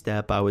big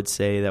step I would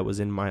say that was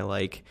in my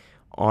like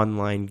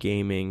online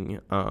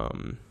gaming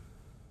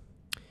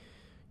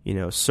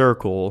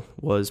circle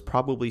was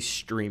probably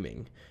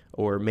streaming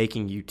or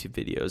making YouTube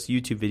videos.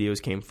 YouTube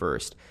videos came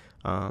first.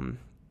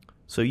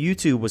 So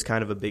YouTube was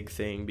kind of a big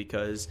thing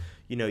because,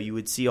 you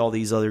would see all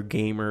these other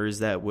gamers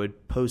that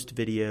would post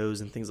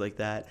videos and things like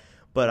that.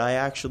 But I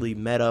actually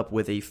met up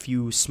with a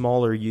few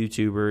smaller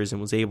YouTubers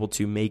and was able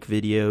to make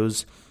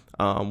videos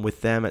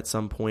with them at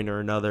some point or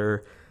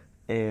another.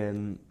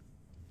 And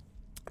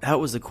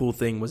that was the cool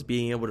thing, was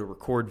being able to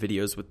record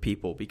videos with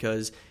people,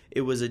 because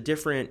it was a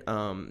different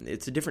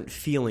it's a different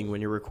feeling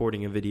when you're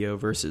recording a video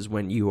versus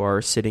when you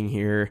are sitting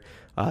here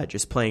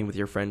just playing with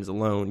your friends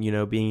alone.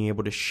 Being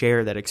able to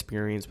share that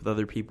experience with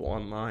other people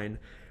online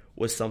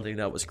was something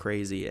that was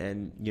crazy.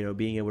 And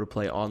being able to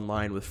play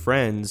online with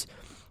friends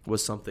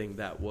was something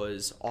that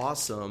was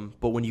awesome.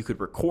 But when you could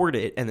record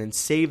it and then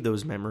save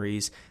those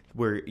memories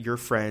where your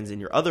friends and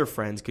your other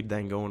friends could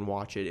then go and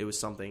watch it, it was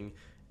something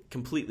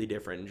completely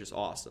different and just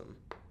awesome.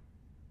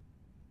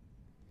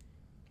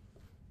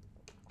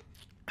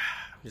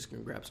 I'm just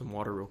going to grab some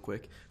water real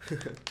quick.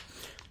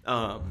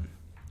 So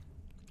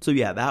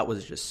yeah, that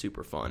was just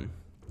super fun.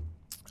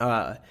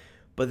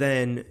 But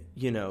then,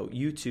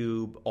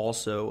 YouTube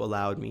also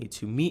allowed me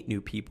to meet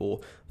new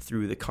people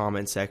through the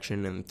comment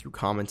section and through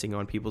commenting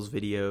on people's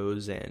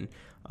videos and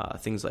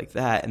things like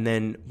that. And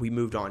then we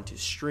moved on to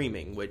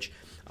streaming, which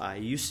I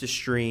used to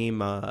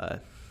stream. I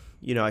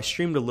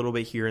streamed a little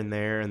bit here and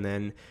there, and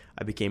then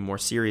I became more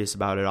serious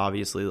about it,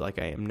 obviously, like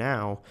I am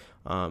now,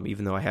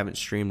 even though I haven't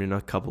streamed in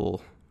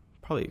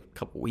probably a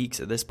couple weeks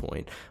at this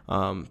point.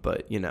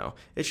 But,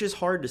 it's just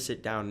hard to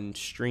sit down and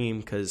stream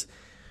because,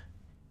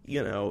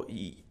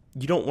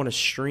 you don't want to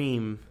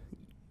stream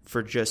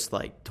for just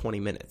like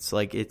 20 minutes.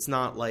 Like, it's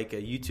not like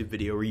a YouTube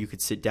video where you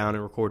could sit down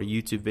and record a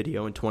YouTube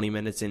video in 20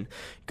 minutes and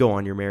go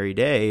on your merry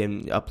day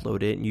and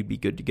upload it and you'd be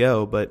good to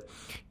go. But,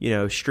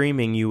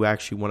 streaming, you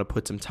actually want to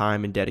put some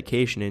time and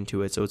dedication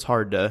into it. So it's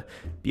hard to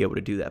be able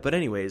to do that. But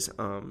anyways,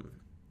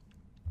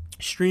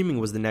 streaming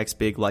was the next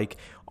big like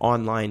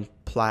online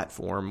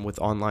platform with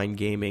online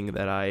gaming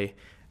that I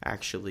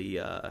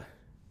actually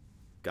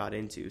got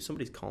into.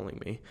 Somebody's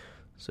calling me,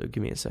 so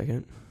give me a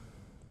second.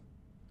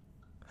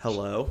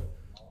 Hello?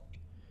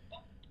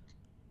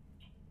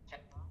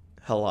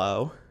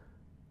 Hello?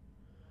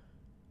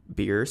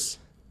 Beers?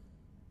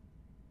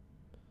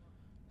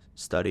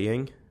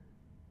 Studying?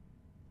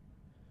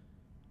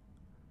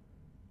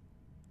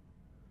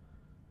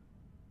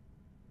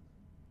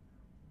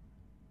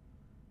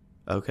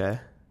 Okay.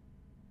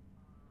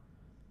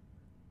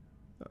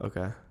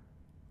 Okay.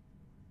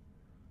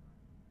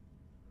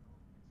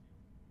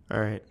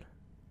 All right.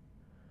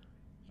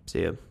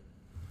 See ya.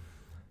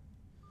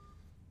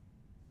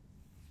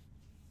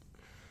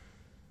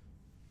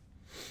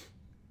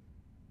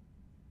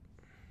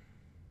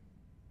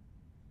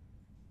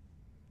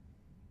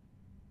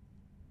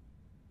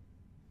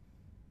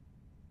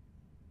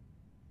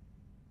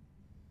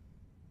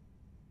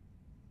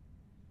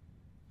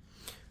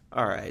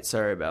 All right,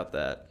 sorry about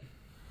that.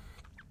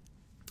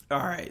 All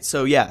right,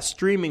 so yeah,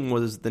 streaming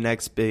was the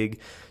next big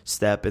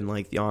step in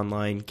like the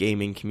online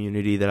gaming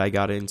community that I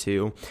got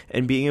into,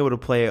 and being able to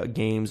play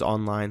games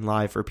online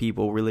live for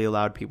people really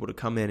allowed people to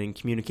come in and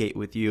communicate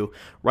with you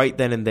right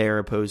then and there,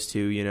 opposed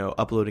to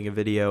uploading a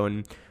video.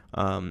 And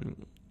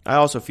I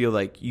also feel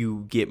like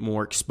you get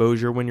more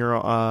exposure when you're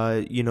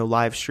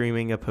live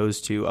streaming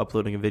opposed to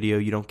uploading a video.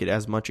 You don't get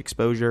as much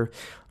exposure.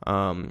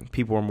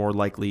 People are more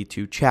likely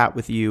to chat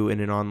with you in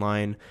an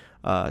online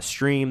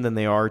stream than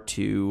they are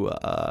to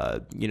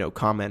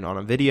comment on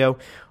a video.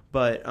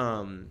 But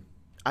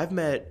I've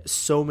met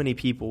so many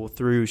people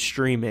through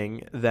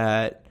streaming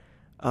that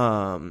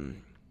I've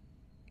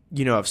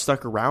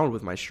stuck around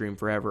with my stream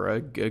forever.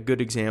 A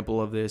good example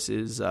of this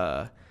is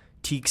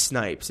Teak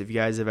Snipes. If you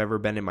guys have ever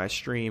been in my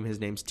stream, his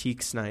name's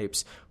Teak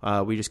Snipes.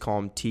 We just call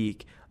him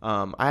Teak.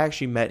 I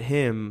actually met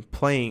him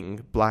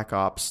playing Black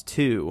Ops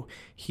 2.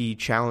 He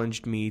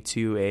challenged me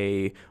to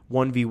a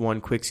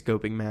 1v1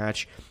 quickscoping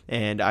match,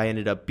 and I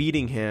ended up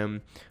beating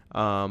him.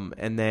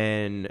 And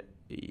then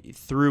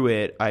through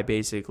it, I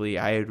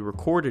had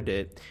recorded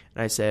it,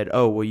 and I said,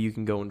 oh, well, you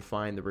can go and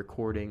find the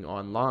recording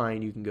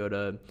online. You can go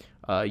to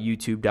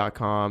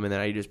youtube.com, and then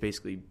I just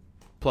basically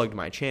plugged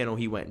my channel.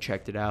 He went and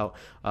checked it out.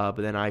 But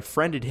then I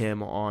friended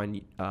him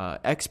on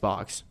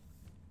Xbox.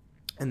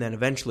 And then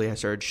eventually I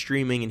started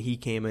streaming, and he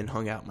came and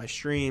hung out in my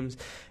streams.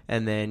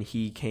 And then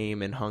he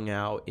came and hung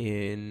out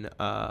in,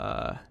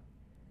 after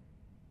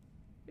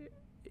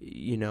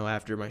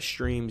my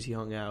streams,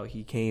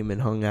 he came and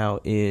hung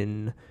out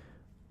in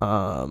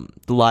the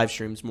live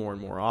streams more and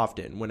more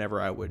often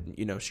whenever I would,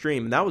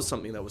 stream. And that was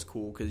something that was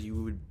cool because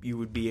you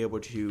would be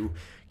able to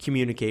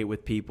communicate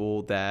with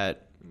people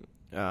that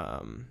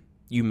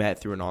you met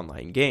through an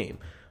online game.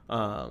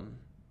 But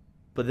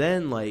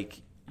then,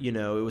 it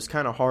was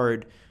kind of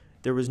hard.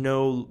 There was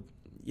no,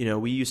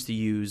 we used to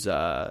use,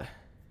 was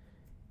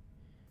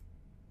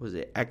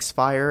it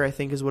Xfire, I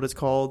think is what it's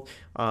called,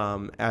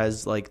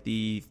 as like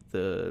the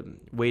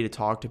way to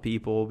talk to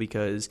people,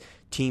 because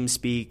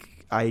TeamSpeak,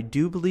 I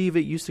do believe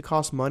it used to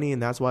cost money,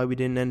 and that's why we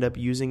didn't end up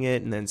using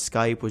it. And then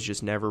Skype was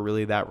just never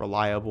really that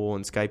reliable,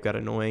 and Skype got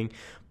annoying.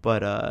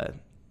 But a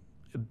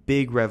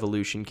big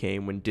revolution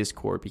came when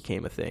Discord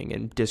became a thing,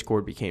 and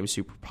Discord became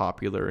super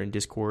popular, and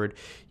Discord,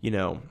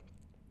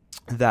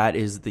 that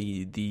is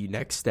the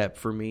next step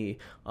for me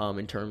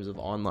in terms of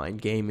online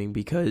gaming,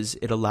 because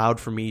it allowed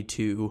for me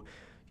to,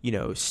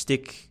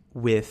 stick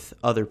with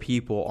other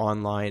people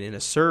online in a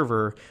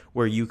server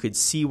where you could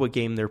see what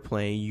game they're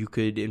playing. You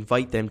could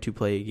invite them to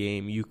play a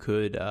game. You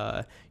could,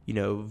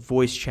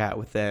 voice chat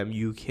with them.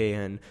 You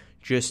can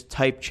just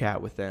type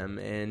chat with them,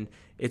 and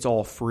it's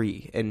all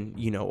free. And,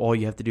 all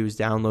you have to do is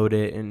download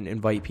it and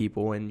invite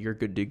people, and you're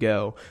good to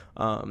go.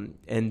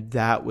 And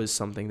that was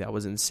something that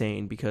was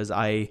insane, because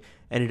I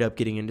ended up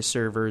getting into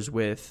servers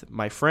with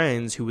my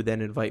friends who would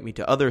then invite me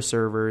to other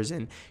servers.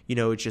 And,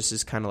 it just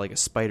is kind of like a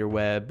spider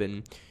web,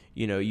 and,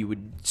 you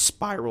would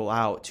spiral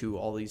out to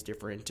all these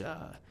different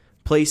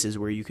places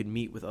where you could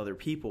meet with other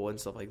people and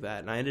stuff like that.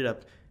 And I ended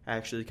up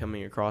actually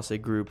coming across a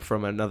group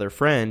from another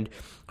friend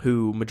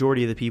who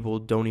majority of the people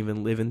don't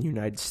even live in the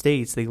United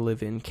States. They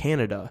live in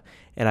Canada,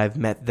 and I've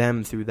met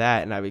them through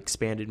that, and I've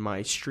expanded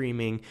my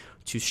streaming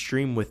to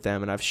stream with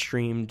them, and I've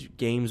streamed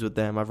games with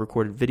them. I've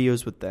recorded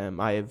videos with them.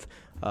 I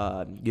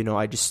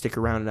just stick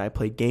around and I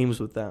play games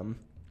with them.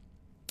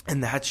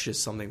 And that's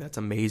just something that's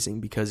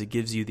amazing, because it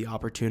gives you the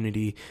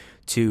opportunity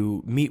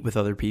to meet with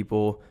other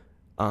people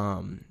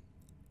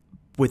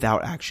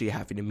without actually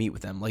having to meet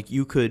with them. Like,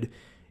 you could,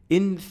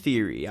 in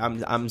theory,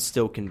 I'm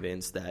still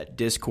convinced that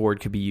Discord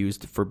could be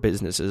used for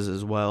businesses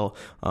as well.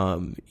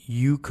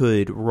 You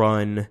could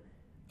run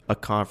a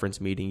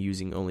conference meeting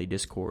using only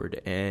Discord,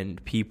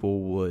 and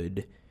people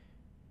would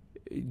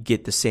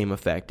get the same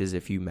effect as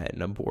if you met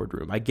in a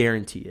boardroom. I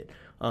guarantee it.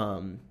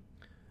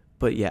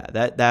 But yeah,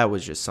 that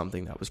was just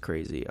something that was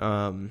crazy.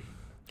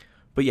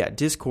 But yeah,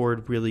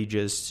 Discord really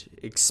just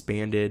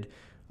expanded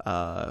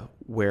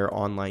where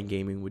online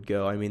gaming would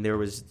go. I mean, there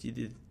was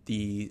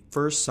the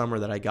first summer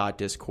that I got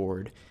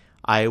Discord,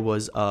 I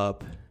was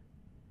up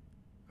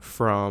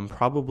from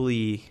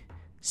probably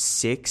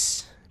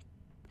 6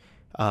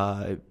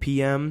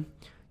 p.m.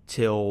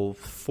 till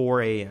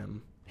 4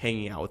 a.m.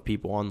 hanging out with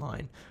people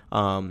online.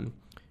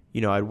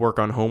 I'd work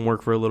on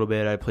homework for a little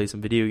bit. I'd play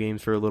some video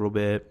games for a little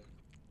bit.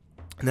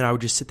 And then I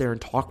would just sit there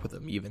and talk with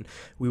them even.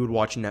 We would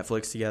watch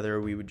Netflix together.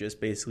 We would just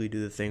basically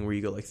do the thing where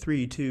you go like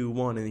 3, 2,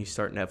 1, and you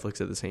start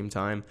Netflix at the same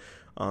time.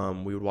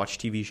 We would watch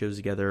TV shows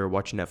together,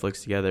 watch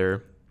Netflix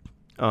together.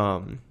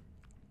 And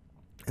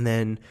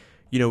then,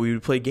 we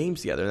would play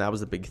games together. And that was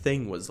the big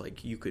thing, was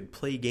like you could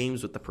play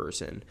games with the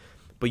person,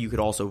 but you could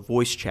also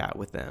voice chat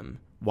with them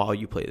while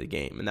you play the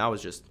game. And that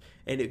was just,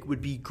 and it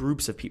would be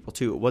groups of people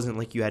too. It wasn't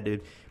like you had to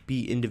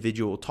be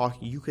individual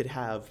talking. You could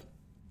have,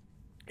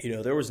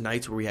 there was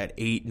nights where we had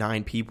 8,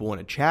 9 people in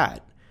a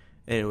chat,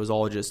 and it was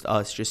all just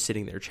us just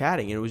sitting there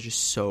chatting, and it was just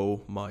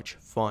so much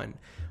fun.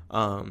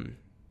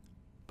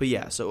 But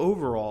yeah, so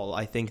overall,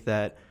 I think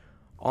that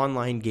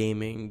online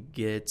gaming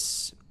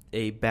gets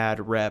a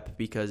bad rep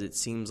because it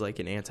seems like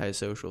an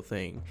antisocial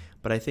thing.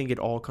 But I think it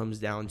all comes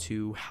down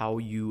to how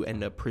you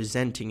end up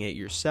presenting it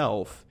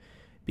yourself,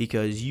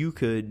 because you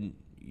could,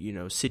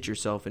 sit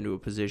yourself into a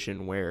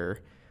position where,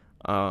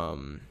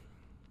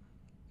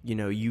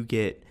 you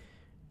get,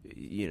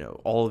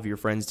 all of your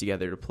friends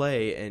together to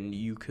play, and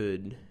you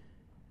could,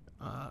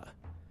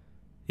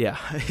 yeah,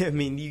 I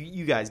mean,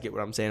 you guys get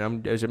what I'm saying.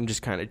 I'm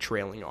just kind of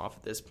trailing off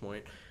at this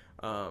point.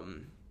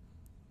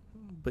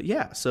 But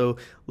yeah, so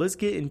let's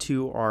get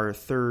into our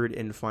third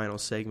and final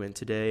segment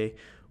today,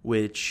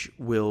 which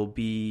will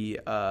be,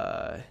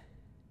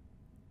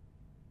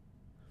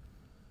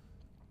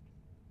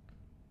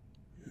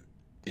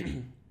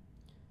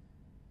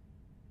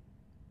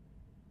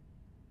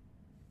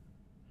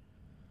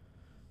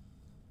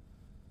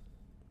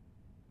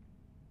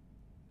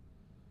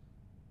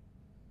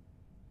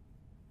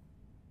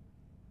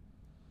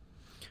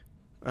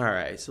 all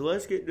right, so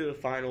let's get to the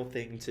final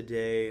thing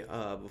today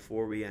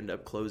before we end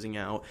up closing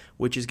out,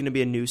 which is going to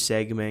be a new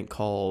segment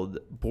called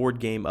Board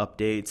Game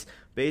Updates.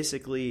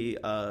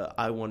 Basically,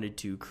 I wanted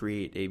to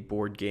create a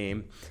board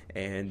game,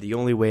 and the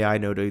only way I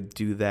know to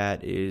do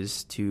that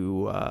is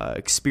to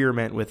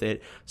experiment with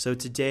it. So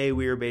today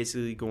we are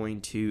basically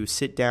going to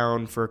sit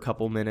down for a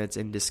couple minutes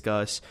and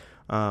discuss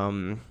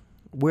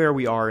where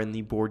we are in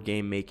the board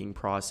game making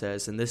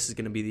process. And this is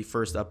going to be the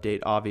first update,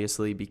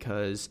 obviously,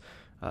 because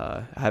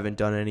I haven't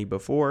done any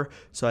before.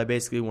 So I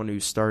basically want to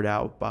start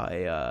out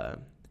by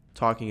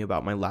talking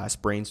about my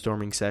last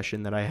brainstorming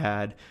session that I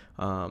had,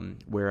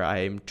 where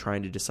I'm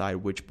trying to decide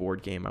which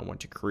board game I want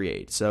to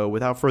create. So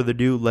without further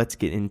ado, let's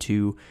get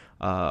into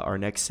our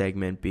next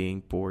segment, being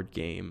board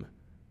game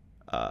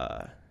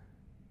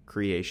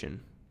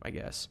creation, I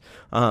guess.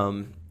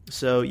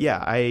 So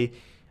yeah,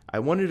 I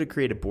wanted to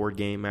create a board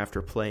game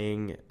after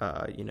playing,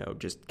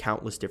 just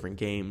countless different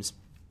games.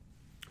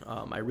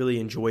 I really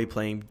enjoy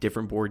playing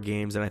different board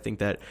games, and I think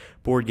that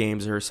board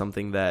games are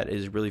something that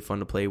is really fun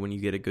to play when you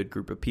get a good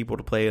group of people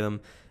to play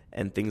them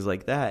and things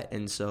like that.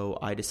 And so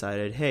I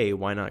decided, hey,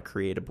 why not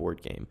create a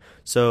board game?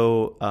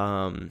 So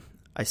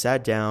I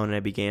sat down and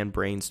I began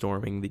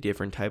brainstorming the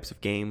different types of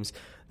games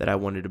that I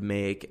wanted to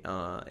make.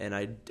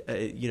 And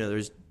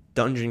there's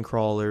dungeon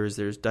crawlers,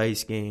 there's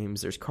dice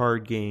games, there's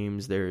card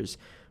games, there's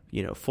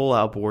full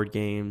out board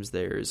games,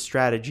 there's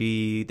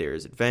strategy,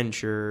 there's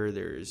adventure,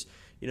 there's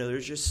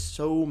just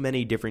so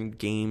many different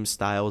game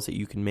styles that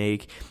you can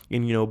make.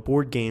 And,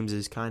 board games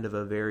is kind of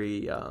a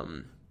very,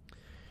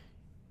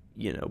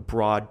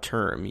 broad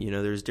term.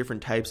 There's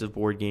different types of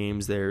board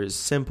games. There's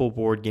simple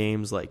board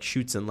games like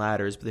Chutes and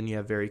Ladders, but then you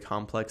have very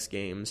complex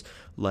games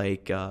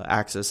like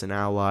Axis and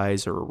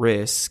Allies or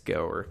Risk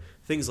or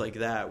things like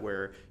that,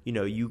 where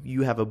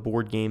you have a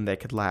board game that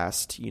could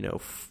last a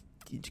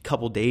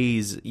couple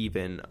days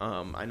even.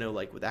 I know,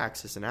 like with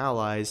Axis and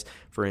Allies,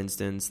 for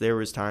instance, there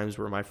was times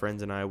where my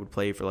friends and I would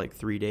play for like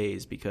 3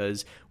 days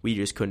because we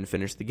just couldn't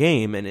finish the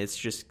game, and it's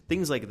just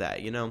things like that.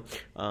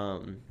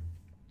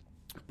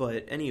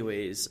 But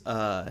anyways,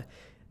 I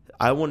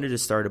wanted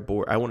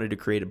to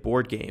create a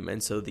board game,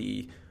 and so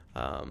the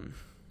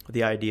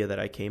idea that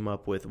I came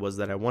up with was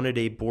that I wanted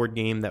a board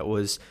game that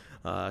was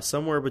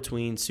somewhere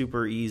between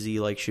super easy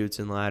like Chutes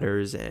and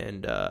Ladders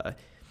and as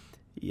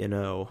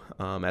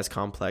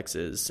complex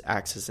as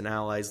Axis and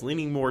Allies,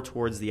 leaning more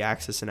towards the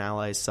Axis and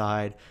Allies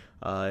side.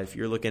 If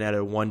you're looking at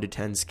a 1 to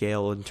 10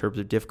 scale in terms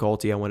of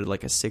difficulty, I wanted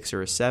like a 6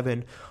 or a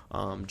 7,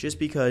 just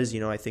because,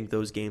 I think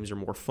those games are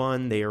more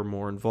fun, they are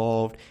more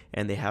involved,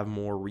 and they have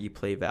more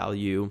replay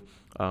value.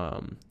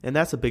 And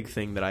that's a big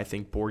thing that I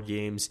think board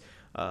games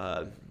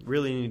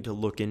really need to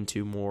look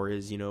into more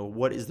is,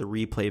 what is the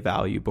replay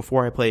value?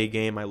 Before I play a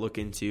game, I look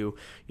into,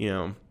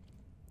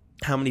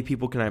 how many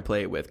people can I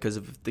play it with? Because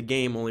if the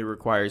game only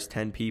requires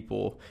 10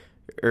 people,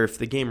 or if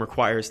the game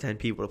requires 10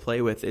 people to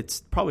play with, it's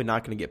probably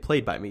not going to get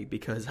played by me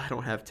because I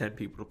don't have 10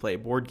 people to play a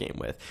board game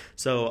with.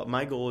 So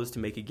my goal is to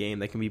make a game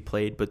that can be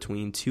played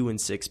between 2 and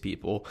 6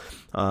 people.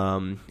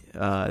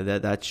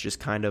 That's just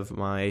kind of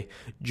my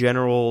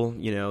general,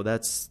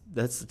 that's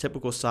the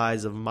typical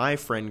size of my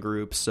friend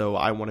group. So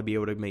I want to be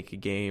able to make a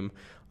game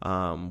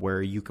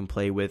where you can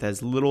play with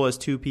as little as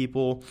 2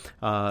 people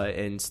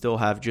and still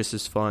have just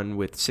as fun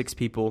with 6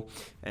 people.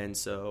 And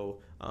so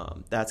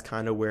that's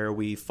kind of where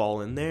we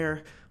fall in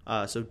there.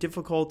 So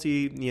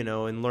difficulty,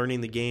 in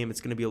learning the game,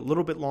 it's going to be a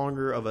little bit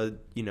longer of a,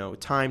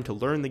 time to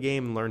learn the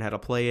game and learn how to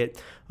play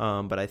it.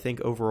 But I think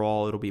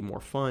overall it'll be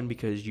more fun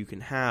because you can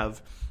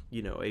have,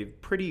 a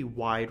pretty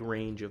wide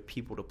range of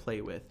people to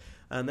play with.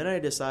 And then I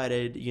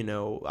decided,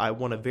 I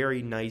want a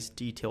very nice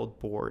detailed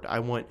board. I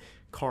want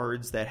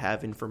cards that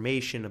have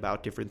information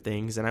about different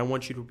things, and I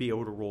want you to be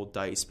able to roll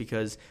dice,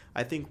 because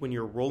I think when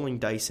you're rolling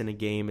dice in a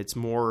game, it's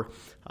more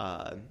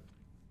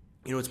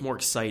it's more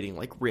exciting.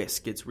 Like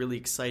Risk, it's really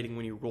exciting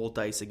when you roll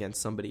dice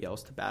against somebody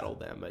else to battle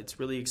them. It's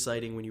really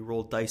exciting when you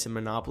roll dice in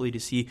Monopoly to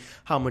see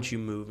how much you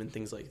move and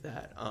things like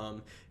that.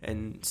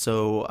 And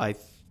so I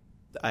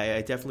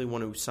definitely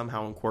want to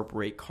somehow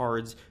incorporate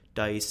cards,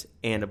 dice,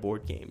 and a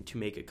board game to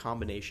make a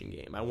combination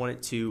game. I want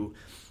it to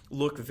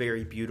look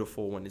very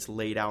beautiful when it's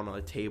laid out on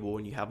a table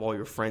and you have all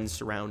your friends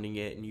surrounding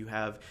it and you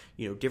have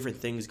different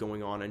things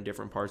going on in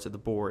different parts of the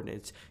board,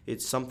 and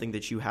it's something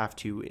that you have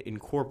to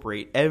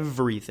incorporate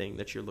everything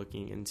that you're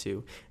looking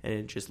into, and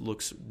it just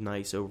looks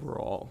nice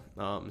overall.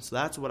 So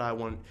that's what I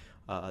want.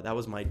 That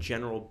was my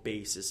general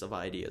basis of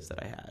ideas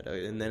that I had,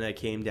 and then I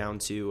came down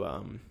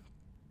to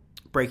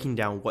breaking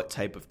down what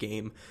type of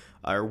game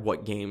or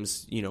what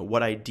games,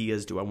 what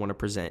ideas do I want to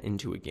present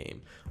into a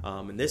game.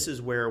 And this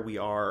is where we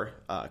are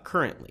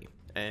currently.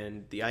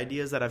 And the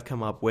ideas that I've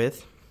come up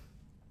with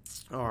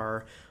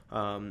are,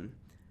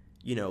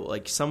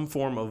 like some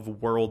form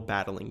of world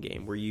battling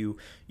game where you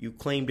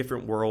claim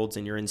different worlds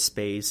and you're in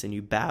space and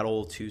you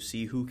battle to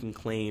see who can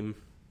claim,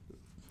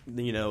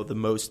 the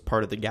most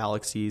part of the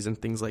galaxies and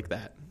things like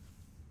that.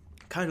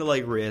 Kind of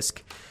like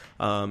Risk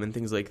and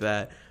things like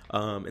that.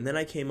 And then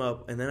I came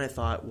up, and then I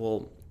thought,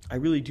 well, I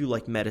really do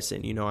like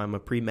medicine. I'm a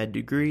pre-med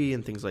degree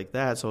and things like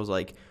that. So I was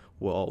like,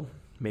 well,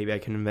 maybe I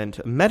can invent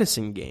a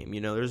medicine game.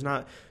 There's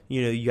not,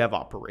 you have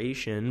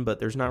Operation, but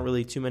there's not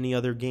really too many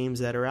other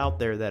games that are out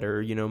there that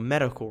are,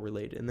 medical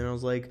related. And then I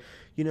was like,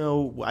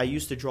 I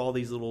used to draw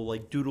these little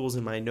like doodles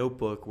in my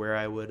notebook where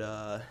I would,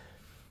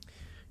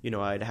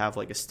 I'd have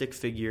like a stick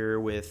figure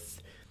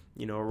with,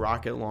 a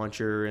rocket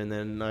launcher, and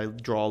then I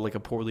draw like a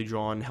poorly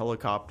drawn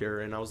helicopter,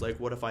 and I was like,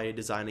 what if I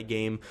design a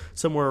game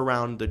somewhere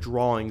around the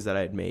drawings that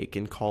I'd make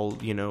and call,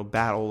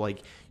 battle,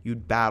 like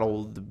you'd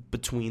battle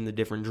between the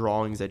different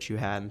drawings that you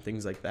had and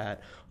things like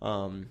that.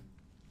 Then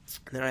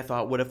I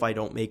thought, what if I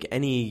don't make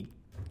any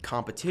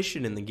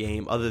competition in the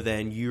game other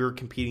than you're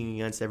competing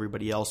against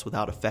everybody else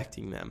without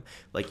affecting them?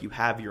 Like you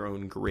have your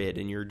own grid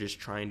and you're just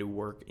trying to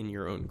work in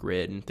your own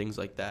grid and things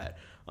like that.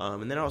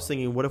 And then I was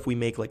thinking, what if we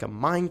make like a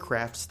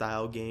Minecraft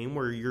style game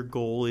where your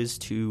goal is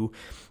to,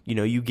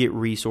 you get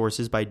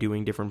resources by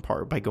doing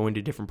by going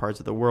to different parts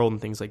of the world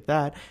and things like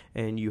that,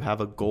 and you have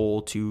a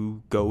goal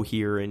to go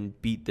here and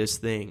beat this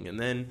thing. And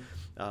then,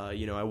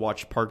 I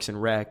watched Parks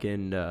and Rec,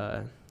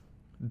 and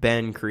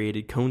Ben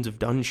created Cones of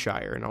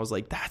Dunshire, and I was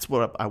like, that's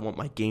what I want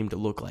my game to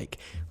look like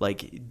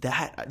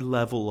that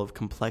level of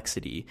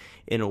complexity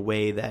in a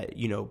way that,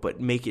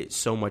 but make it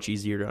so much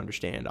easier to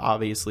understand.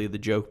 Obviously, the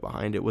joke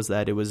behind it was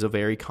that it was a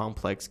very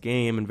complex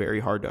game and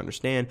very hard to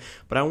understand,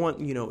 but I want,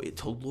 it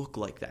to look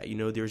like that.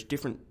 There's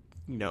different,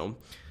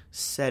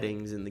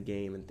 settings in the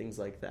game and things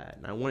like that,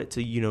 and I want it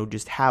to,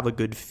 just have a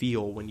good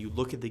feel when you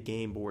look at the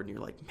game board and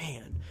you're like,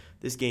 man,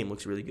 this game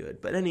looks really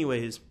good. But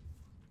anyways,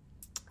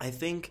 I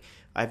think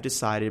I've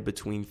decided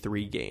between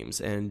 3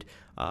 games, and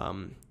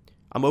I'm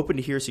open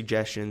to hear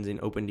suggestions and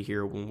open to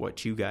hear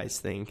what you guys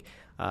think.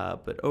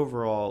 But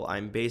overall,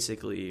 I'm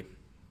basically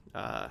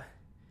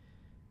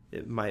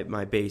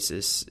my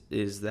basis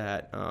is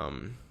that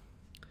I'm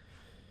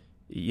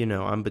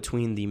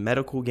between the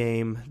medical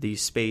game, the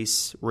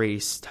space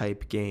race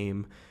type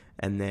game,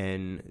 and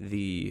then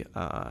the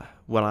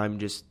what I'm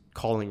just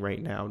calling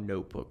right now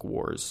Notebook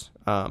Wars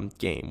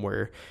game,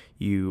 where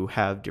you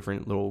have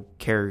different little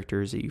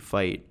characters that you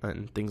fight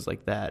and things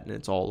like that, and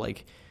it's all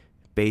like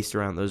based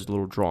around those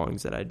little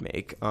drawings that I'd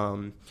make.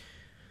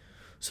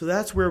 So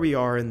that's where we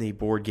are in the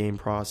board game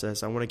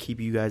process. I want to keep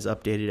you guys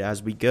updated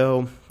as we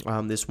go.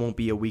 This won't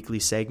be a weekly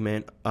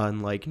segment,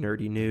 unlike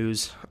Nerdy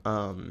News,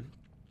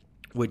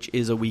 which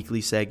is a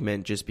weekly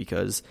segment just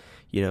because,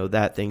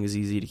 that thing is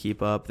easy to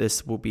keep up.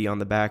 This will be on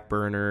the back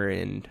burner,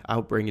 and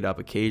I'll bring it up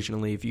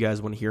occasionally. If you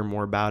guys want to hear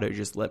more about it,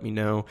 just let me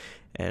know,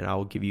 and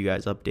I'll give you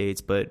guys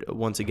updates. But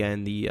once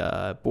again,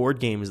 the board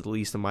game is the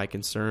least of my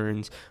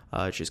concerns.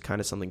 It's just kind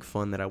of something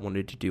fun that I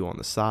wanted to do on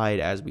the side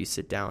as we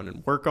sit down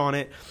and work on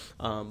it.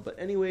 But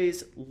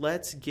anyways,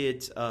 let's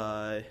get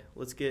our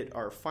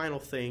final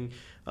thing.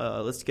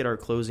 Let's get our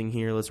closing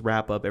here. Let's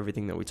wrap up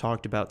everything that we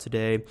talked about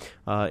today.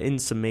 In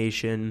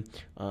summation,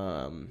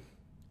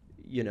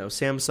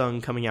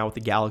 Samsung coming out with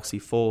the Galaxy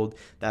Fold,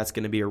 that's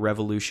going to be a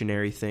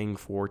revolutionary thing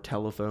for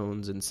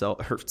telephones and cell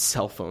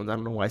phones. I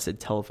don't know why I said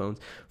telephones.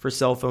 For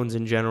cell phones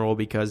in general,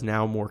 because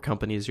now more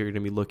companies are going to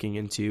be looking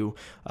into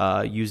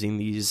using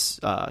these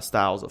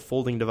styles of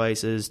folding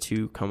devices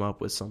to come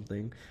up with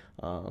something.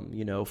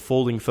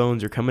 Folding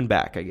phones are coming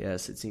back, I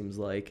guess. It seems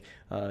like,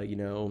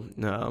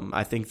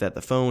 I think that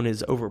the phone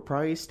is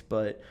overpriced,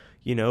 but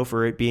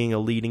for it being a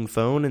leading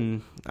phone,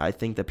 and I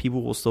think that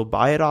people will still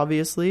buy it,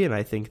 obviously, and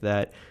I think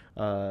that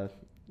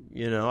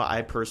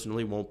I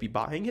personally won't be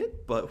buying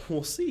it, but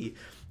we'll see.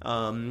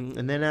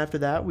 And then after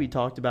that, we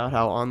talked about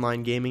how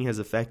online gaming has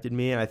affected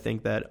me. I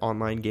think that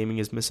online gaming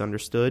is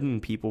misunderstood,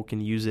 and people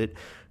can use it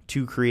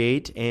to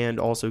create and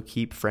also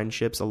keep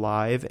friendships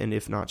alive, and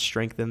if not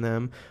strengthen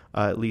them,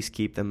 at least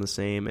keep them the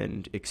same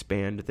and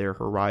expand their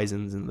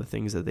horizons and the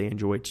things that they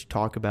enjoy to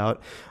talk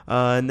about.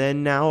 And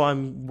then now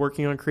I'm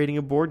working on creating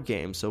a board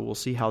game, so we'll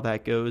see how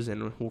that goes,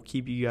 and we'll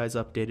keep you guys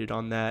updated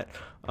on that.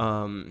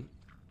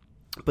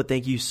 But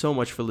thank you so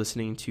much for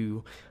listening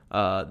to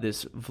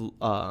this.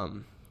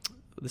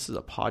 This is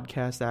a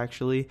podcast,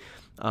 actually.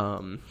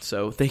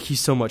 So thank you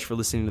so much for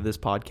listening to this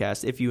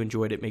podcast. If you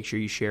enjoyed it, make sure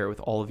you share it with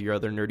all of your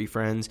other nerdy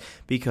friends,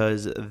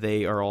 because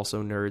they are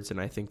also nerds,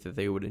 and I think that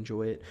they would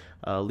enjoy it.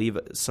 Leave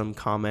some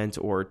comment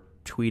or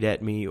tweet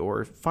at me,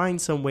 or find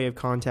some way of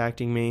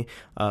contacting me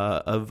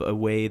of a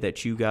way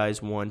that you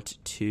guys want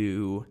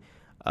to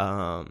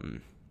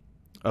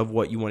of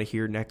what you want to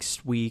hear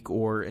next week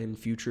or in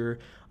future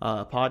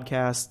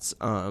podcasts.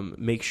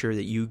 Make sure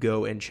that you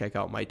go and check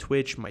out my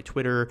Twitch, my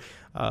Twitter,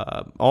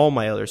 all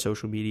my other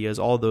social medias.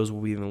 All of those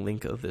will be in the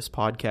link of this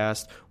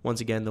podcast.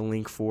 Once again, the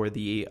link for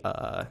the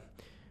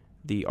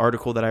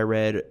article that I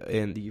read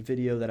and the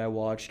video that I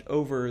watched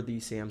over the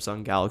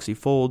Samsung Galaxy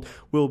Fold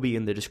will be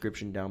in the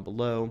description down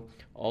below.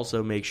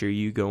 Also, make sure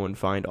you go and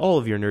find all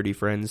of your nerdy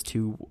friends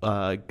to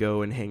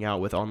go and hang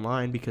out with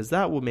online, because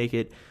that will make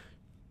it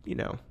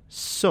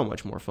so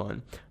much more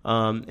fun.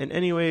 And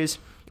anyways,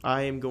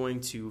 I am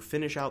going to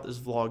finish out this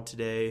vlog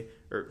today,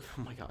 oh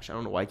my gosh, I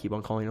don't know why I keep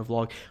on calling it a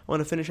vlog. I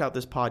want to finish out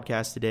this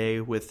podcast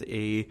today with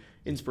a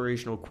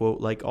inspirational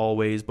quote, like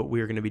always, but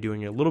we are going to be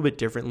doing it a little bit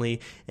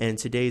differently, and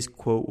today's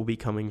quote will be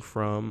coming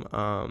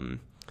from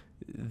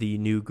the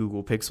new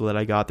Google Pixel that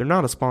I got. They're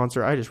not a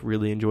sponsor. I just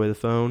really enjoy the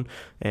phone,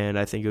 and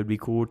I think it would be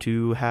cool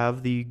to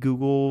have the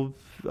Google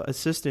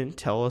Assistant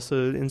tell us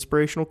an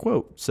inspirational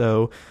quote.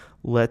 So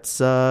let's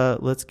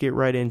get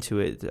right into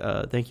it.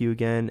 Thank you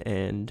again,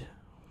 and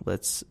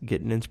let's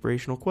get an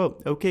inspirational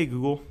quote. Okay,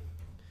 Google,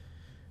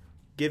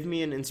 give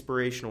me an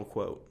inspirational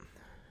quote.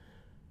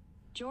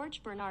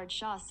 George Bernard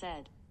Shaw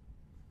said,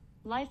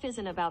 "Life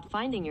isn't about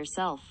finding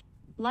yourself.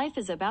 Life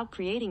is about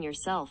creating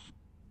yourself."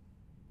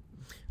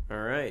 All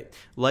right.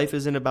 Life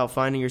isn't about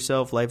finding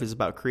yourself. Life is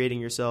about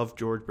creating yourself.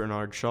 George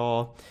Bernard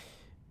Shaw.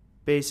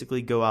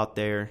 Basically, go out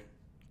there,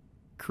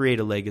 create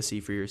a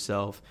legacy for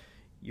yourself.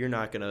 You're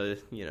not going to,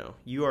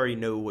 you already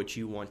know what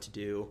you want to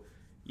do.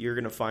 You're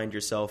going to find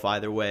yourself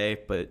either way,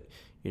 but,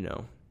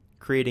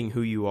 creating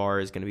who you are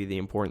is going to be the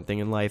important thing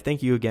in life.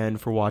 Thank you again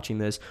for watching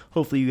this.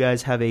 Hopefully you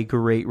guys have a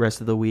great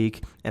rest of the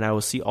week, and I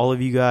will see all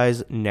of you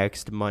guys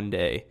next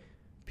Monday.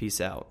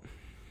 Peace out.